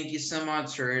good. Thank you so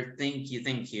much, sir. Thank you,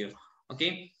 thank you.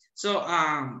 Okay, so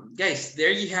guys,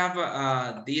 there you have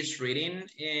this reading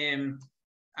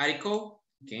article.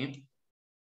 Okay,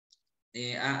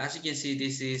 as you can see,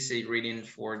 this is a reading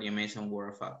for the amazing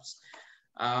world of apps.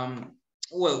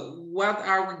 Well, what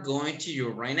are we going to do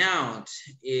right now?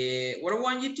 What I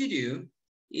want you to do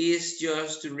is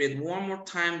just to read one more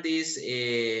time this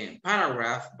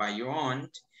paragraph by your own,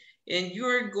 and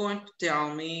you're going to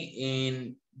tell me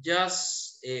in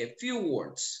just a few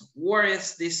words, what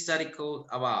is this article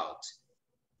about?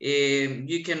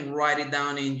 You can write it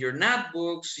down in your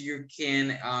notebooks. You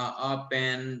can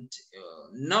open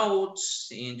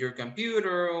notes in your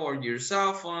computer or your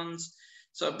cell phones.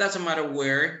 So it doesn't matter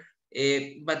where,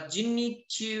 but you need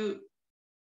to,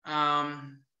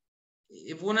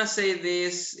 if we want to say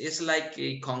this, it's like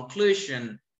a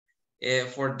conclusion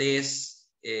for this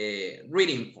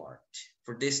reading part,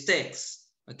 for this text,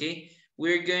 okay?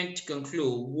 We're going to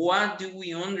conclude, what do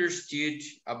we understood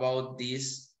about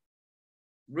this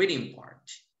reading part,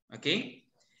 okay?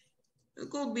 It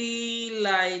could be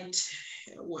like,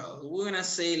 well, we're gonna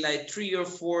say like 3 or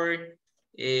 4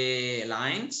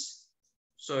 lines.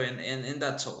 So, and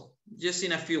that's all, just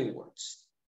in a few words.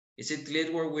 Is it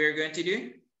clear what we're going to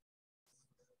do?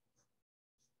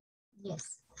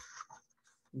 Yes.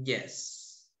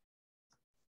 Yes.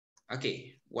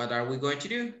 Okay, what are we going to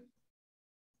do?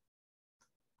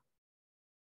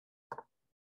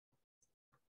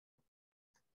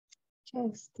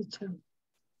 Yes, teacher.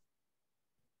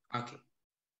 Okay.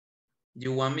 Do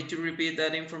you want me to repeat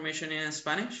that information in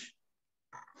Spanish?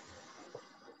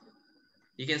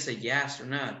 You can say yes or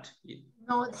not.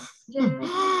 No.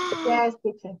 Yes,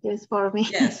 teacher. Yes, for me.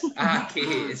 Yes, okay,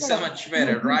 it's so much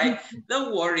better, right?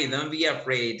 Don't worry, don't be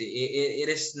afraid. It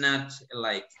is not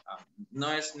like,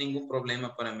 no es ningún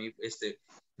problema para mí,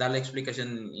 dar la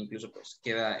explicación, incluso pues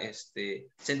queda, se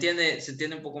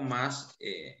entiende un poco más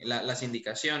las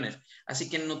indicaciones, así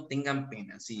que no tengan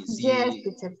pena. Sí, sí. Yes,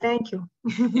 teacher, thank you.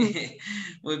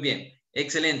 Muy bien,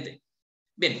 excelente.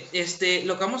 Bien,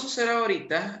 lo que vamos a hacer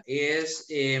ahorita es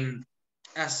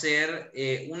hacer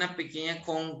una pequeña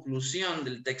conclusión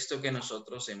del texto que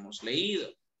nosotros hemos leído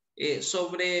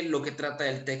sobre lo que trata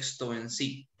el texto en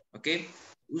sí, ¿ok?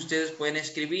 Ustedes pueden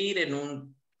escribir en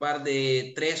un par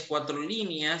de 3, 4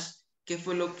 líneas qué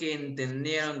fue lo que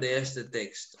entendieron de este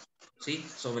texto, ¿sí?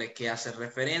 Sobre qué hace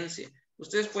referencia.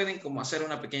 Ustedes pueden como hacer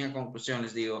una pequeña conclusión,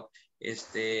 les digo,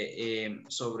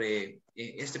 sobre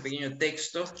este pequeño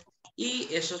texto,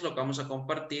 y eso es lo que vamos a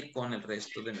compartir con el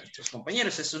resto de nuestros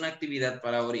compañeros. Es una actividad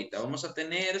para ahorita. Vamos a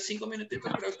tener 5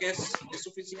 minutitos, creo que es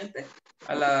suficiente.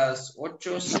 A las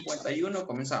 8:51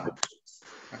 comenzamos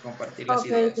a compartir las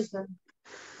ideas. Teacher.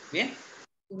 ¿Bien?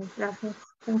 Gracias.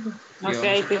 Thank you.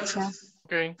 Okay, teacher.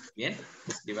 Okay. Bien,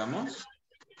 escribamos.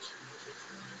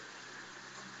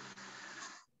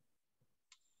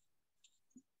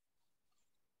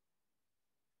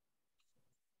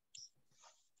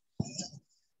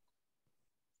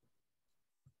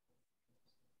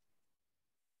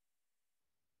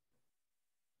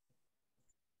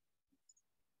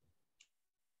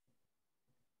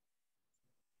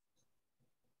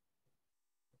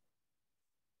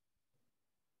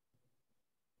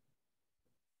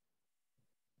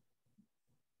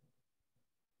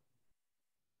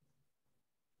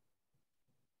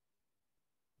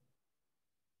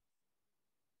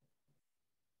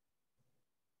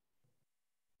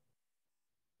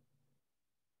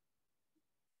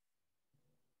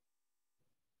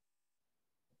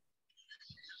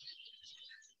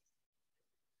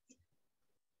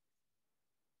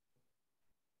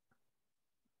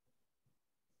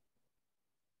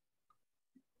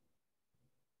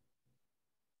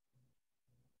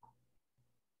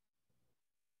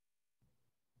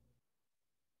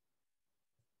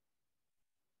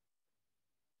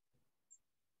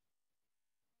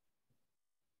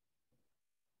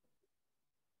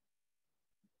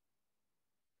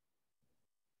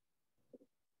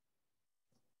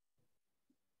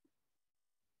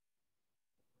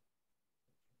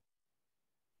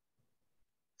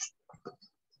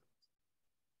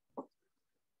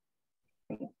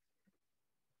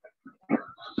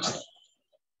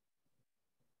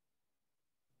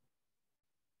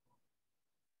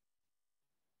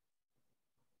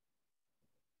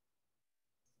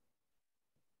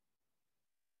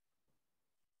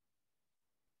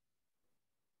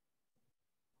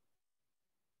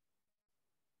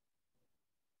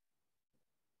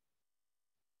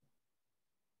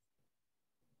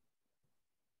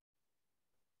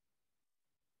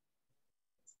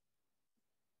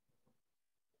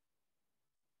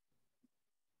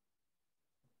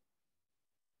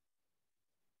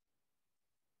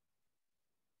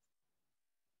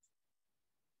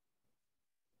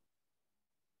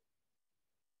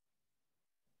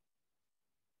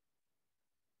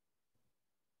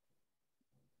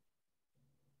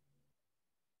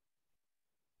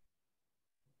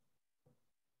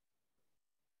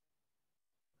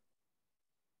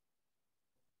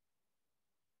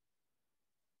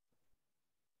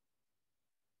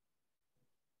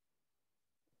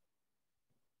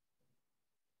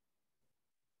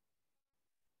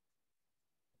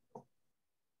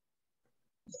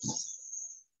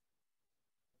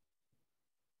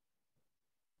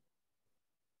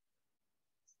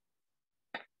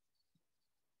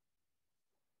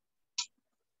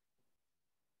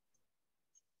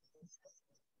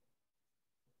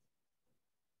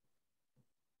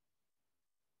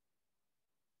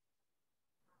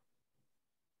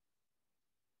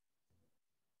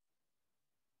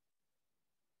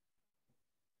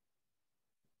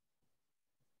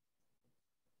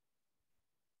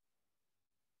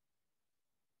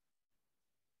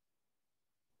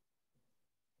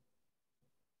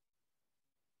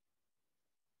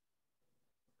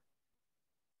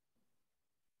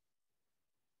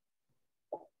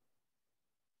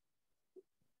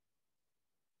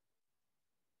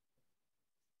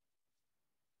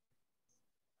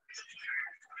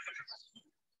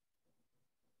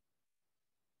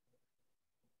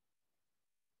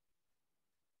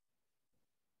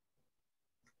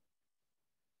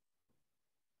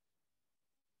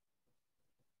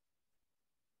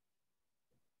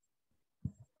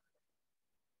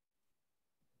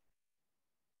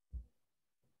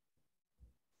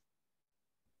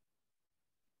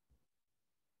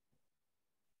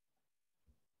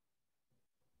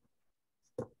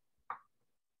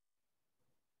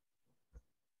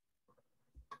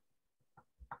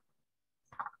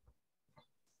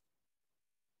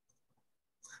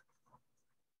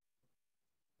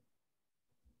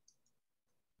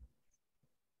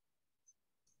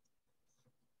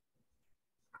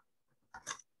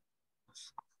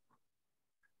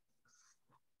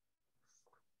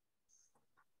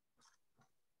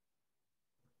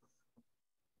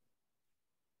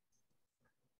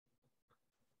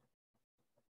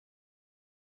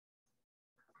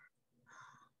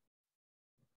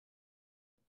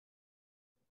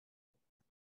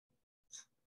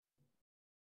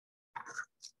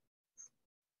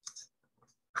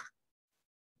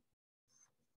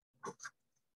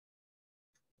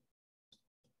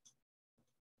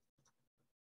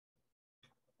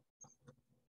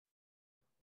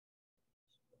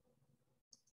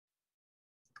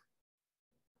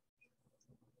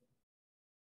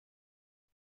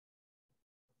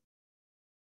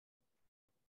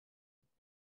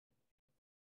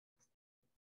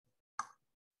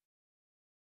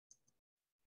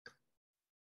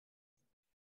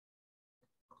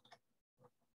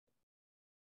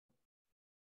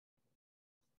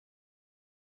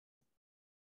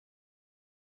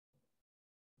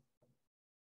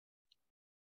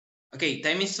 Okay,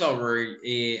 time is over.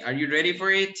 Are you ready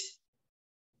for it?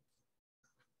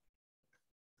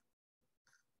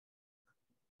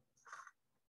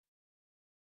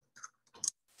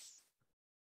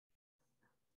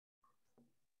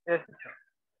 Yes.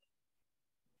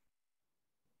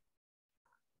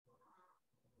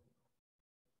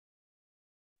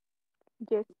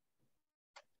 Yes.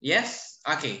 Yes?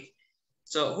 Okay.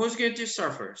 So who's going to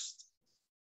start first?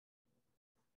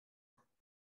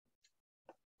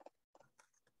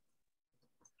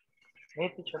 Me,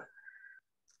 teacher.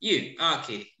 You.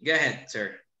 Okay. Go ahead,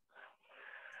 sir.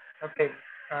 Okay.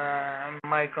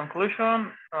 My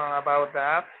conclusion about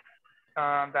the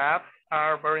apps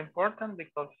are very important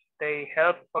because they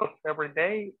help us every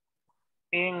day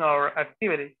in our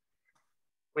activities.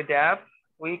 With the apps,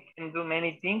 we can do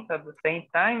many things at the same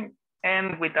time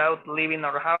and without leaving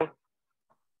our house.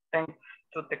 Thanks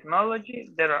to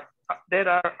technology, there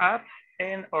are apps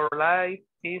and our life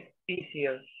is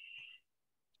easier.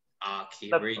 Okay,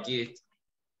 very good.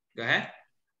 Go ahead.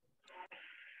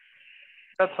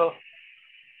 That's all.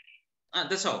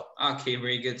 That's all. Okay,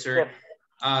 very good, sir.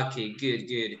 Yes. Okay, good,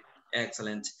 good.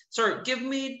 Excellent. Sir, give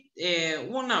me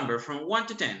one number from 1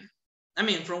 to 10. I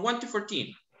mean, from 1 to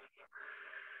 14.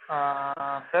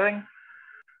 7.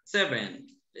 7.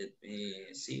 Let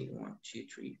me see. 1, 2,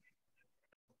 3.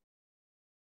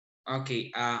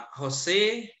 Okay,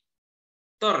 Jose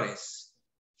Torres.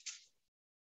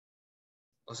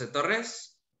 Jose Torres.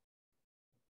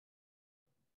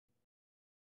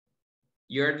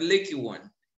 You're the lucky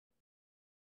one.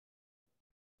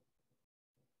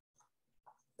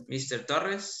 Mr.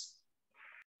 Torres.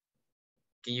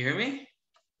 Can you hear me?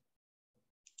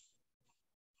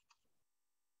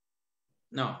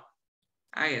 No.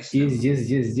 I guess no.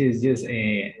 Yes.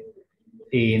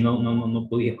 No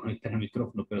podía conectar el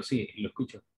micrófono, pero sí, lo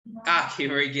escucho. Okay,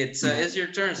 very good. So it's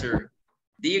your turn, sir.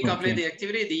 Do you complete the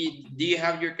activity? Do you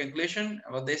have your conclusion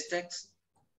about this text?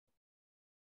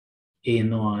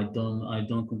 No, I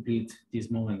don't complete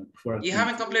this moment. You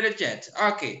haven't completed yet.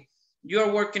 Okay. You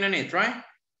are working on it, right?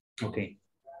 Okay.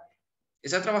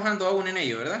 Está trabajando aún en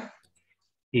ello, ¿verdad?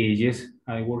 Yes,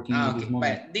 I'm working on this Okay.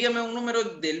 moment. Vale. Dígame un número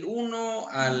del 1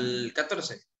 al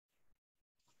 14.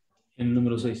 El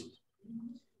número 6.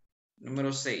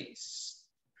 Número 6.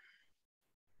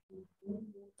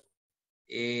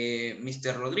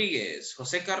 Mr. Rodríguez,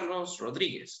 José Carlos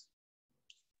Rodríguez.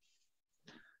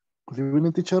 Good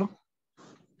evening, teacher.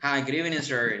 Hi, good evening,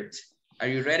 sir. Are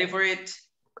you ready for it?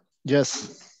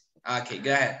 Yes. Okay,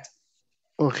 go ahead.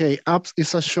 Okay, apps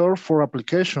is a short for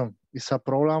application. It's a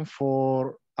program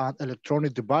for an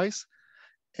electronic device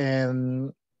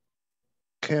and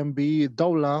can be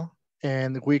downloaded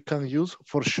and we can use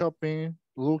for shopping,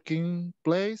 looking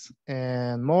place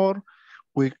and more.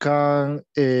 We can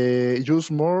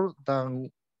use more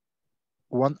than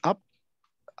one app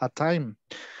at a time.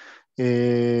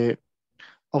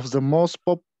 Of the most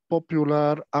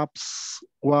popular apps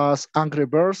was Angry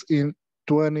Birds in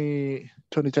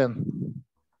 2010.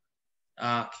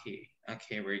 Okay,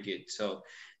 very good. So,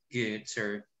 good,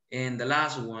 sir. And the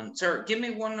last one, sir, give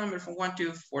me one number from 1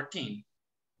 to 14.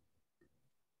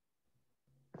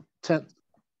 10.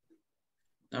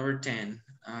 Number 10.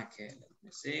 Okay, let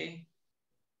me see.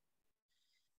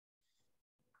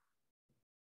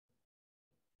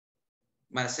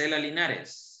 Marcela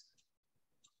Linares.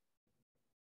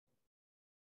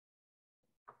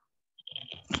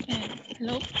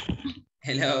 Hello.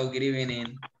 Hello, good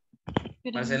evening.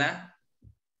 Good Marcela? evening.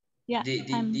 Yeah, Do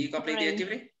you complete the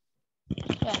activity?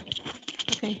 Yeah.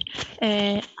 Okay.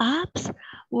 Apps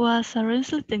was a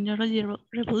recent technology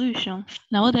revolution.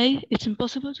 Nowadays, it's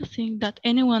impossible to think that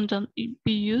anyone don't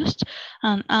be used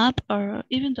an app or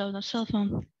even though a cell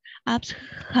phone. Apps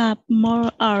have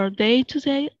more our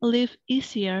day-to-day life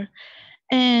easier.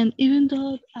 And even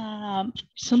though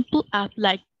simple app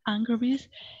like Angry Birds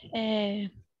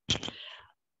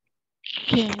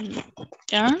can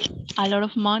earn a lot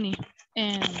of money,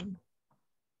 and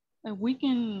we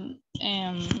can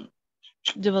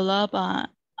develop an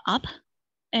app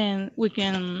and we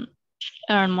can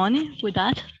earn money with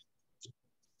that.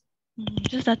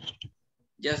 Just that.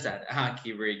 Just that.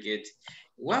 Okay, very good.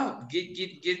 Well,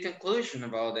 good conclusion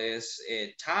about this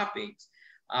topic.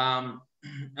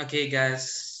 Okay,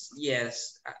 guys.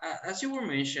 Yes, as you were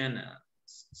mentioned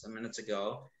some minutes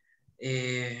ago,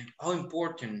 how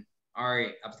important are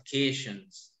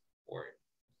applications for,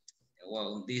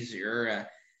 well, this year.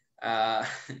 As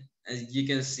you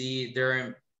can see,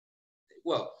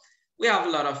 well, we have a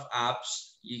lot of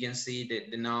apps. You can see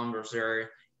the numbers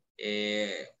there,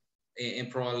 and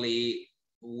probably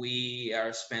we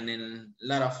are spending a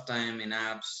lot of time in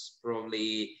apps,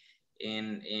 probably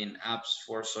in apps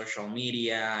for social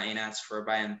media, in apps for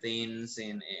buying things,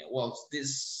 and well,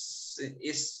 this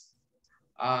is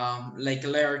like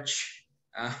large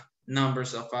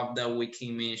numbers of apps that we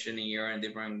can mention here in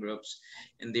different groups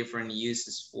and different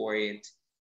uses for it.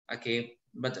 Okay,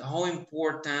 but how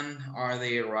important are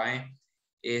they, right?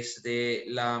 Es de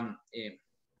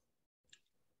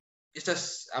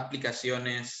estas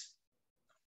aplicaciones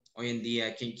hoy en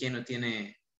día. ¿Quién no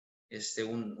tiene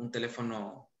un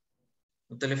teléfono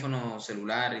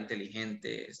celular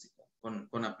inteligente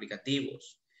con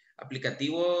aplicativos?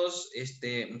 Aplicativos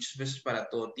muchas veces para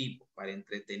todo tipo, para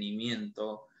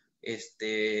entretenimiento,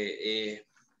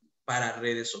 para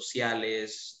redes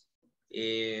sociales,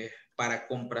 para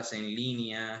compras en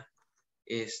línea,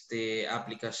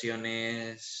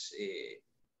 aplicaciones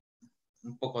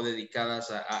un poco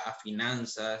dedicadas a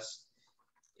finanzas,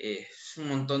 un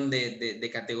montón de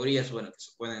categorías, bueno, que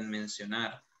se pueden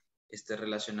mencionar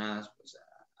relacionadas pues,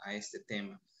 a este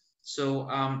tema. So,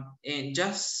 and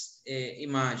just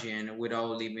imagine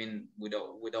without living with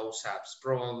those apps,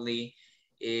 probably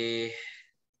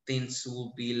things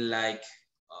will be like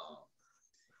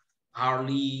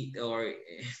hardly, or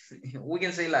we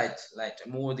can say like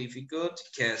more difficult,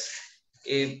 because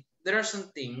there are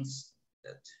some things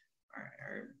that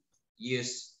are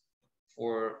used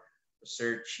for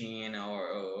searching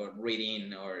or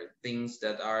reading, or things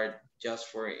that are just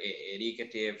for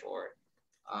educative, or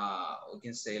we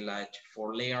can say like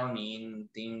for learning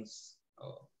things,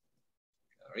 or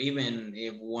even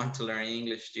if we want to learn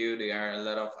English too, there are a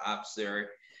lot of apps there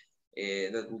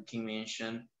that we can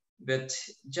mention. But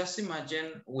just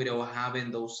imagine without having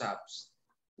those apps,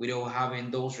 without having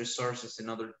those resources in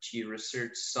order to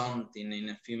research something in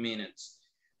a few minutes.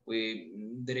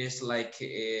 There is like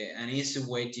an easy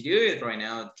way to do it right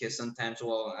now, because sometimes,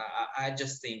 well, I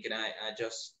just think, and I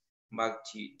just back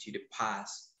to the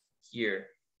past here.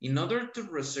 In order to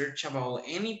research about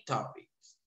any topic,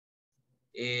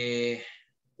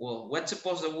 well, let's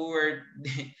suppose that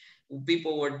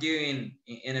people were doing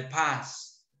in the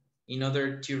past in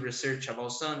order to research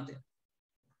about something,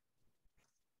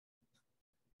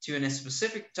 to a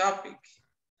specific topic,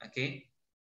 okay?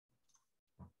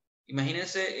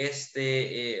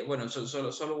 Imagínense, bueno,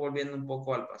 solo volviendo un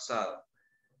poco al pasado,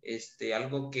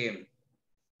 algo que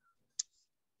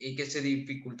se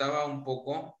dificultaba un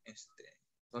poco,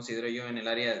 considero yo, en el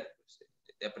área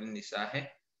de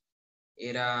aprendizaje,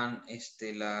 eran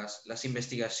las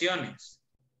investigaciones.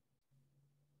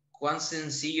 Cuán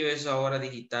sencillo es ahora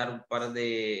digitar un par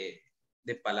de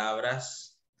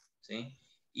palabras, ¿sí?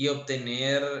 Y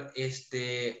obtener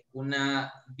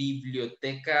una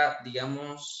biblioteca,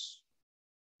 digamos,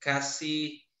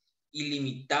 casi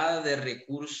ilimitada de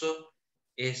recursos,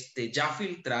 ya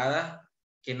filtrada,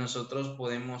 que nosotros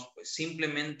podemos, pues,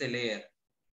 simplemente leer.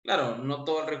 Claro, no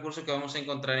todo el recurso que vamos a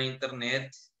encontrar en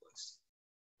internet, pues,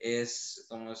 es,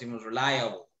 como decimos,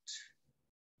 reliable.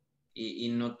 Y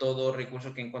no todo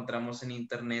recurso que encontramos en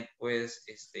internet, pues,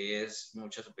 es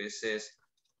muchas veces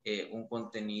un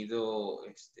contenido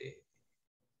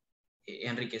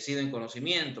enriquecido en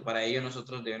conocimiento. Para ello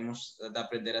nosotros debemos de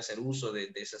aprender a hacer uso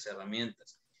de esas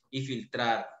herramientas y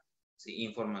filtrar, ¿sí?,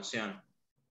 información.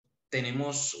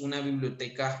 Tenemos una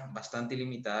biblioteca bastante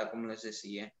limitada, como les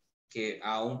decía, que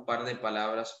a un par de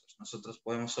palabras, pues, nosotros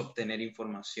podemos obtener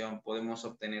información, podemos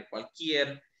obtener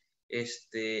cualquier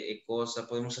cosa,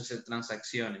 podemos hacer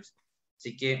transacciones.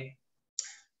 Así que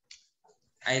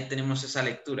ahí tenemos esa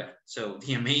lectura. So,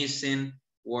 the amazing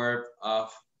world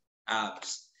of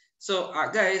apps. So,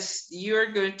 guys,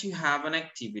 you're going to have an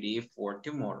activity for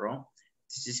tomorrow.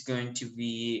 This is going to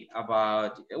be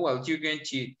about, well, you're going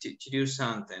to do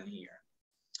something here.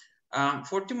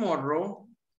 For tomorrow,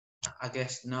 I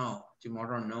guess no.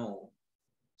 Tomorrow, no.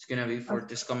 It's going to be for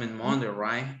this coming Monday,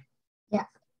 right? Yeah.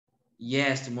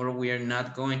 Yes, tomorrow we are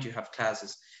not going to have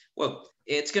classes. Well,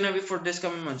 it's going to be for this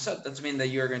coming month. So that means that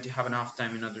you're going to have enough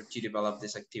time in order to develop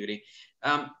this activity.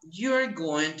 You're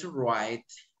going to write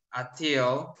a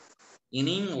tale in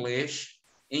English,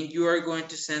 and you are going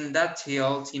to send that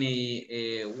tale in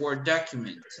a Word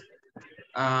document.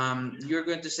 You're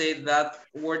going to say that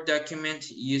Word document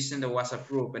using the WhatsApp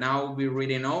group, and I will be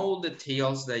reading all the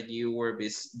tales that you're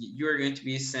going to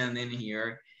be sending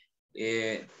here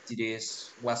to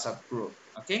this WhatsApp group,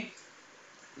 ¿ok?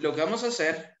 Lo que vamos a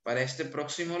hacer para este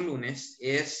próximo lunes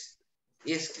es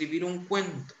escribir un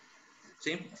cuento,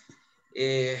 ¿sí?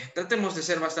 Tratemos de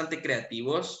ser bastante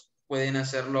creativos. Pueden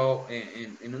hacerlo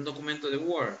en un documento de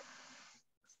Word,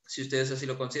 si ustedes así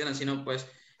lo consideran. Si no, pues,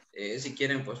 si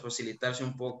quieren, pues, facilitarse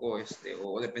un poco,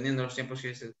 o dependiendo de los tiempos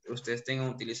que ustedes tengan,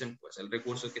 utilicen, pues, el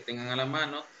recurso que tengan a la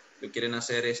mano. Lo quieren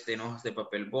hacer en hojas de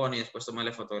papel bond y después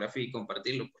tomarle fotografía y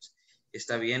compartirlo, pues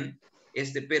está bien.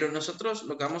 Pero nosotros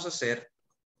lo que vamos a hacer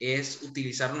es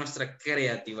utilizar nuestra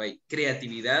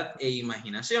creatividad e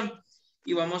imaginación,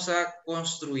 y vamos a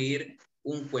construir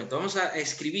un cuento. Vamos a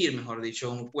escribir, mejor dicho,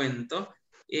 un cuento.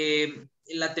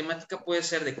 La temática puede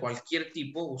ser de cualquier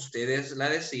tipo, ustedes la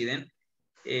deciden.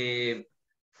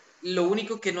 Lo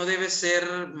único que no debe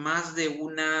ser más de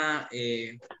una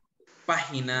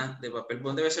página de papel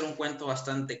bond, debe ser un cuento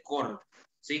bastante corto,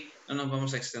 ¿sí? No nos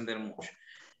vamos a extender mucho.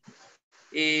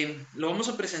 Lo vamos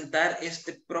a presentar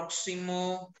este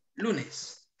próximo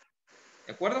lunes,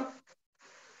 ¿de acuerdo?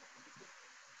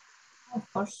 Of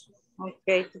course.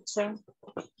 Okay, teacher.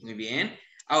 Muy bien.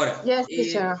 Ahora, Yes,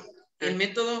 teacher. el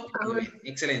método, muy bien,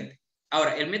 excelente.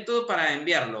 Ahora, el método para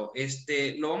enviarlo,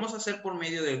 lo vamos a hacer por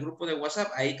medio del grupo de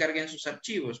WhatsApp. Ahí carguen sus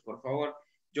archivos, por favor.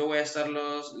 Yo voy a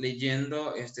estarlos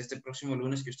leyendo este próximo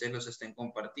lunes, que ustedes los estén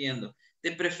compartiendo.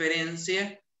 De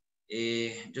preferencia,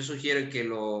 yo sugiero que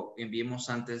lo enviemos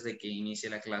antes de que inicie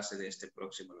la clase de este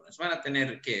próximo lunes. Van a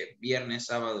tener que viernes,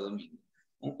 sábado, domingo.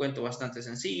 un cuento bastante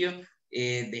sencillo.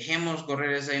 Dejemos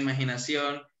correr esa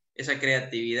imaginación, esa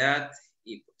creatividad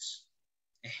y pues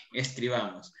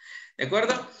escribamos. ¿De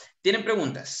acuerdo? ¿Tienen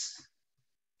preguntas?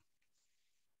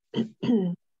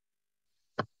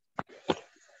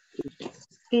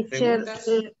 Teacher,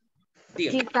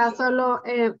 quizás solo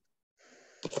en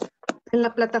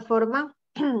la plataforma,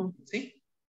 ¿sí?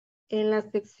 En la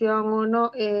sección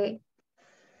 1,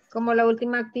 como la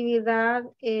última actividad,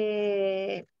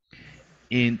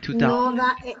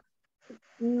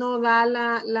 no da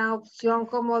la opción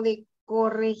como de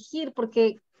corregir,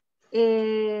 porque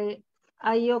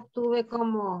ahí obtuve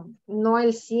como no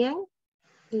el 100,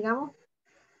 digamos,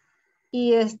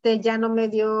 y ya no me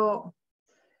dio,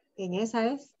 en esa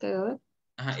es, creo.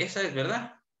 Ajá, esa es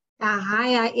verdad.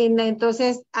 Ajá,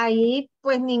 entonces ahí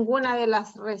pues ninguna de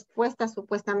las respuestas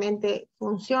supuestamente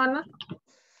funciona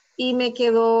y me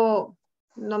quedó,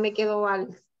 no me quedó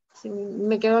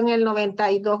me quedó en el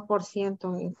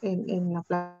 92% en la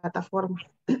plataforma.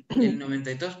 El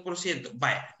 92%,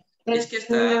 vaya. Es que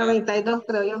está... El 92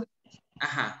 creo yo.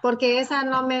 Ajá. Porque esa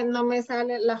no me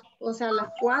sale, o sea, las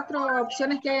 4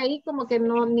 opciones que hay ahí como que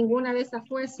no, ninguna de esas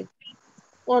fuese.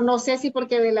 O no sé si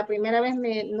porque de la primera vez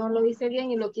no lo hice bien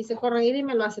y lo quise corregir y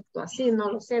me lo aceptó así,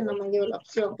 no lo sé, no me dio la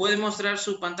opción. ¿Puede mostrar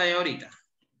su pantalla ahorita?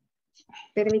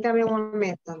 Permítame un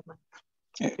momento.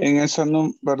 En esa,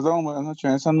 perdón, buenas noches,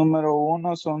 en esa número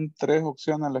 1 son 3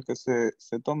 opciones las que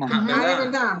se toman. Ajá,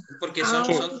 ¿verdad? Porque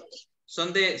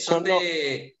son de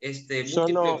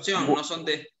múltiple opción, no son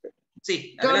de...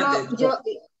 Sí, adelante.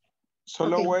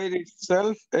 Solo wait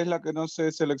itself es la que no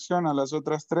se selecciona, las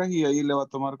otras 3 y ahí le va a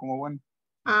tomar como bueno.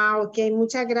 Ok,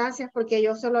 muchas gracias porque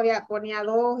yo solo ponía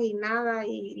 2 y nada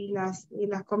y las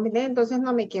combiné, entonces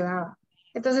no me quedaba.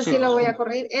 Entonces sí lo voy a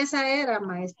corregir. Esa era,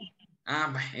 maestra.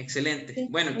 Ah, excelente. Sí,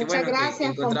 bueno, qué muchas bueno gracias, que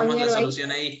encontramos la compañero,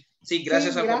 solución ahí. Sí,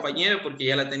 gracias al gracias. compañero porque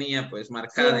ya la tenía pues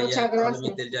marcada. Sí, muchas ya, gracias.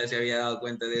 probablemente él ya se había dado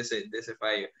cuenta de ese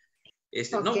fallo.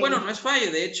 Okay. No, bueno, no es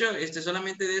fallo, de hecho,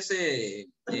 solamente de ese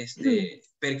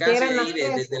percance ahí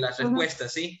de las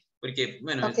respuestas, ¿sí? Porque,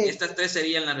 bueno, estas 3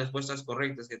 serían las respuestas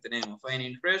correctas que tenemos. Find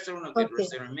in restaurant, get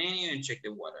restaurant menu, and check the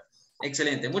water.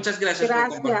 Excelente, muchas gracias por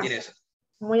compartir eso.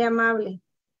 Muy amable.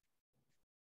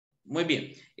 Muy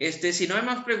bien. Si no hay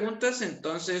más preguntas,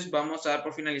 entonces vamos a dar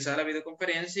por finalizada la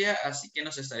videoconferencia, así que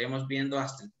nos estaremos viendo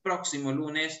hasta el próximo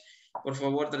lunes. Por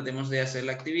favor, tratemos de hacer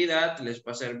la actividad, les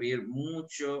va a servir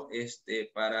mucho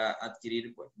para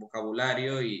adquirir pues,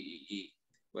 vocabulario y,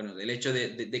 bueno, del hecho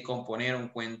de componer un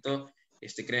cuento,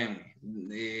 créanme,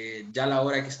 ya a la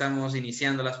hora que estamos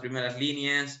iniciando las primeras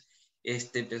líneas,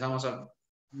 empezamos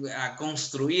a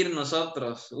construir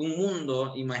nosotros un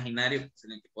mundo imaginario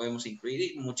en el que podemos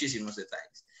incluir muchísimos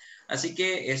detalles. Así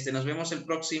que nos vemos el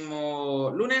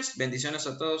próximo lunes. Bendiciones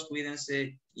a todos,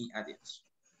 cuídense y adiós.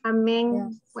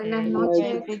 Amén. Buenas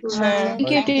noches. Thank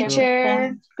you,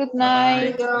 teacher. Good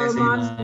night. Bye.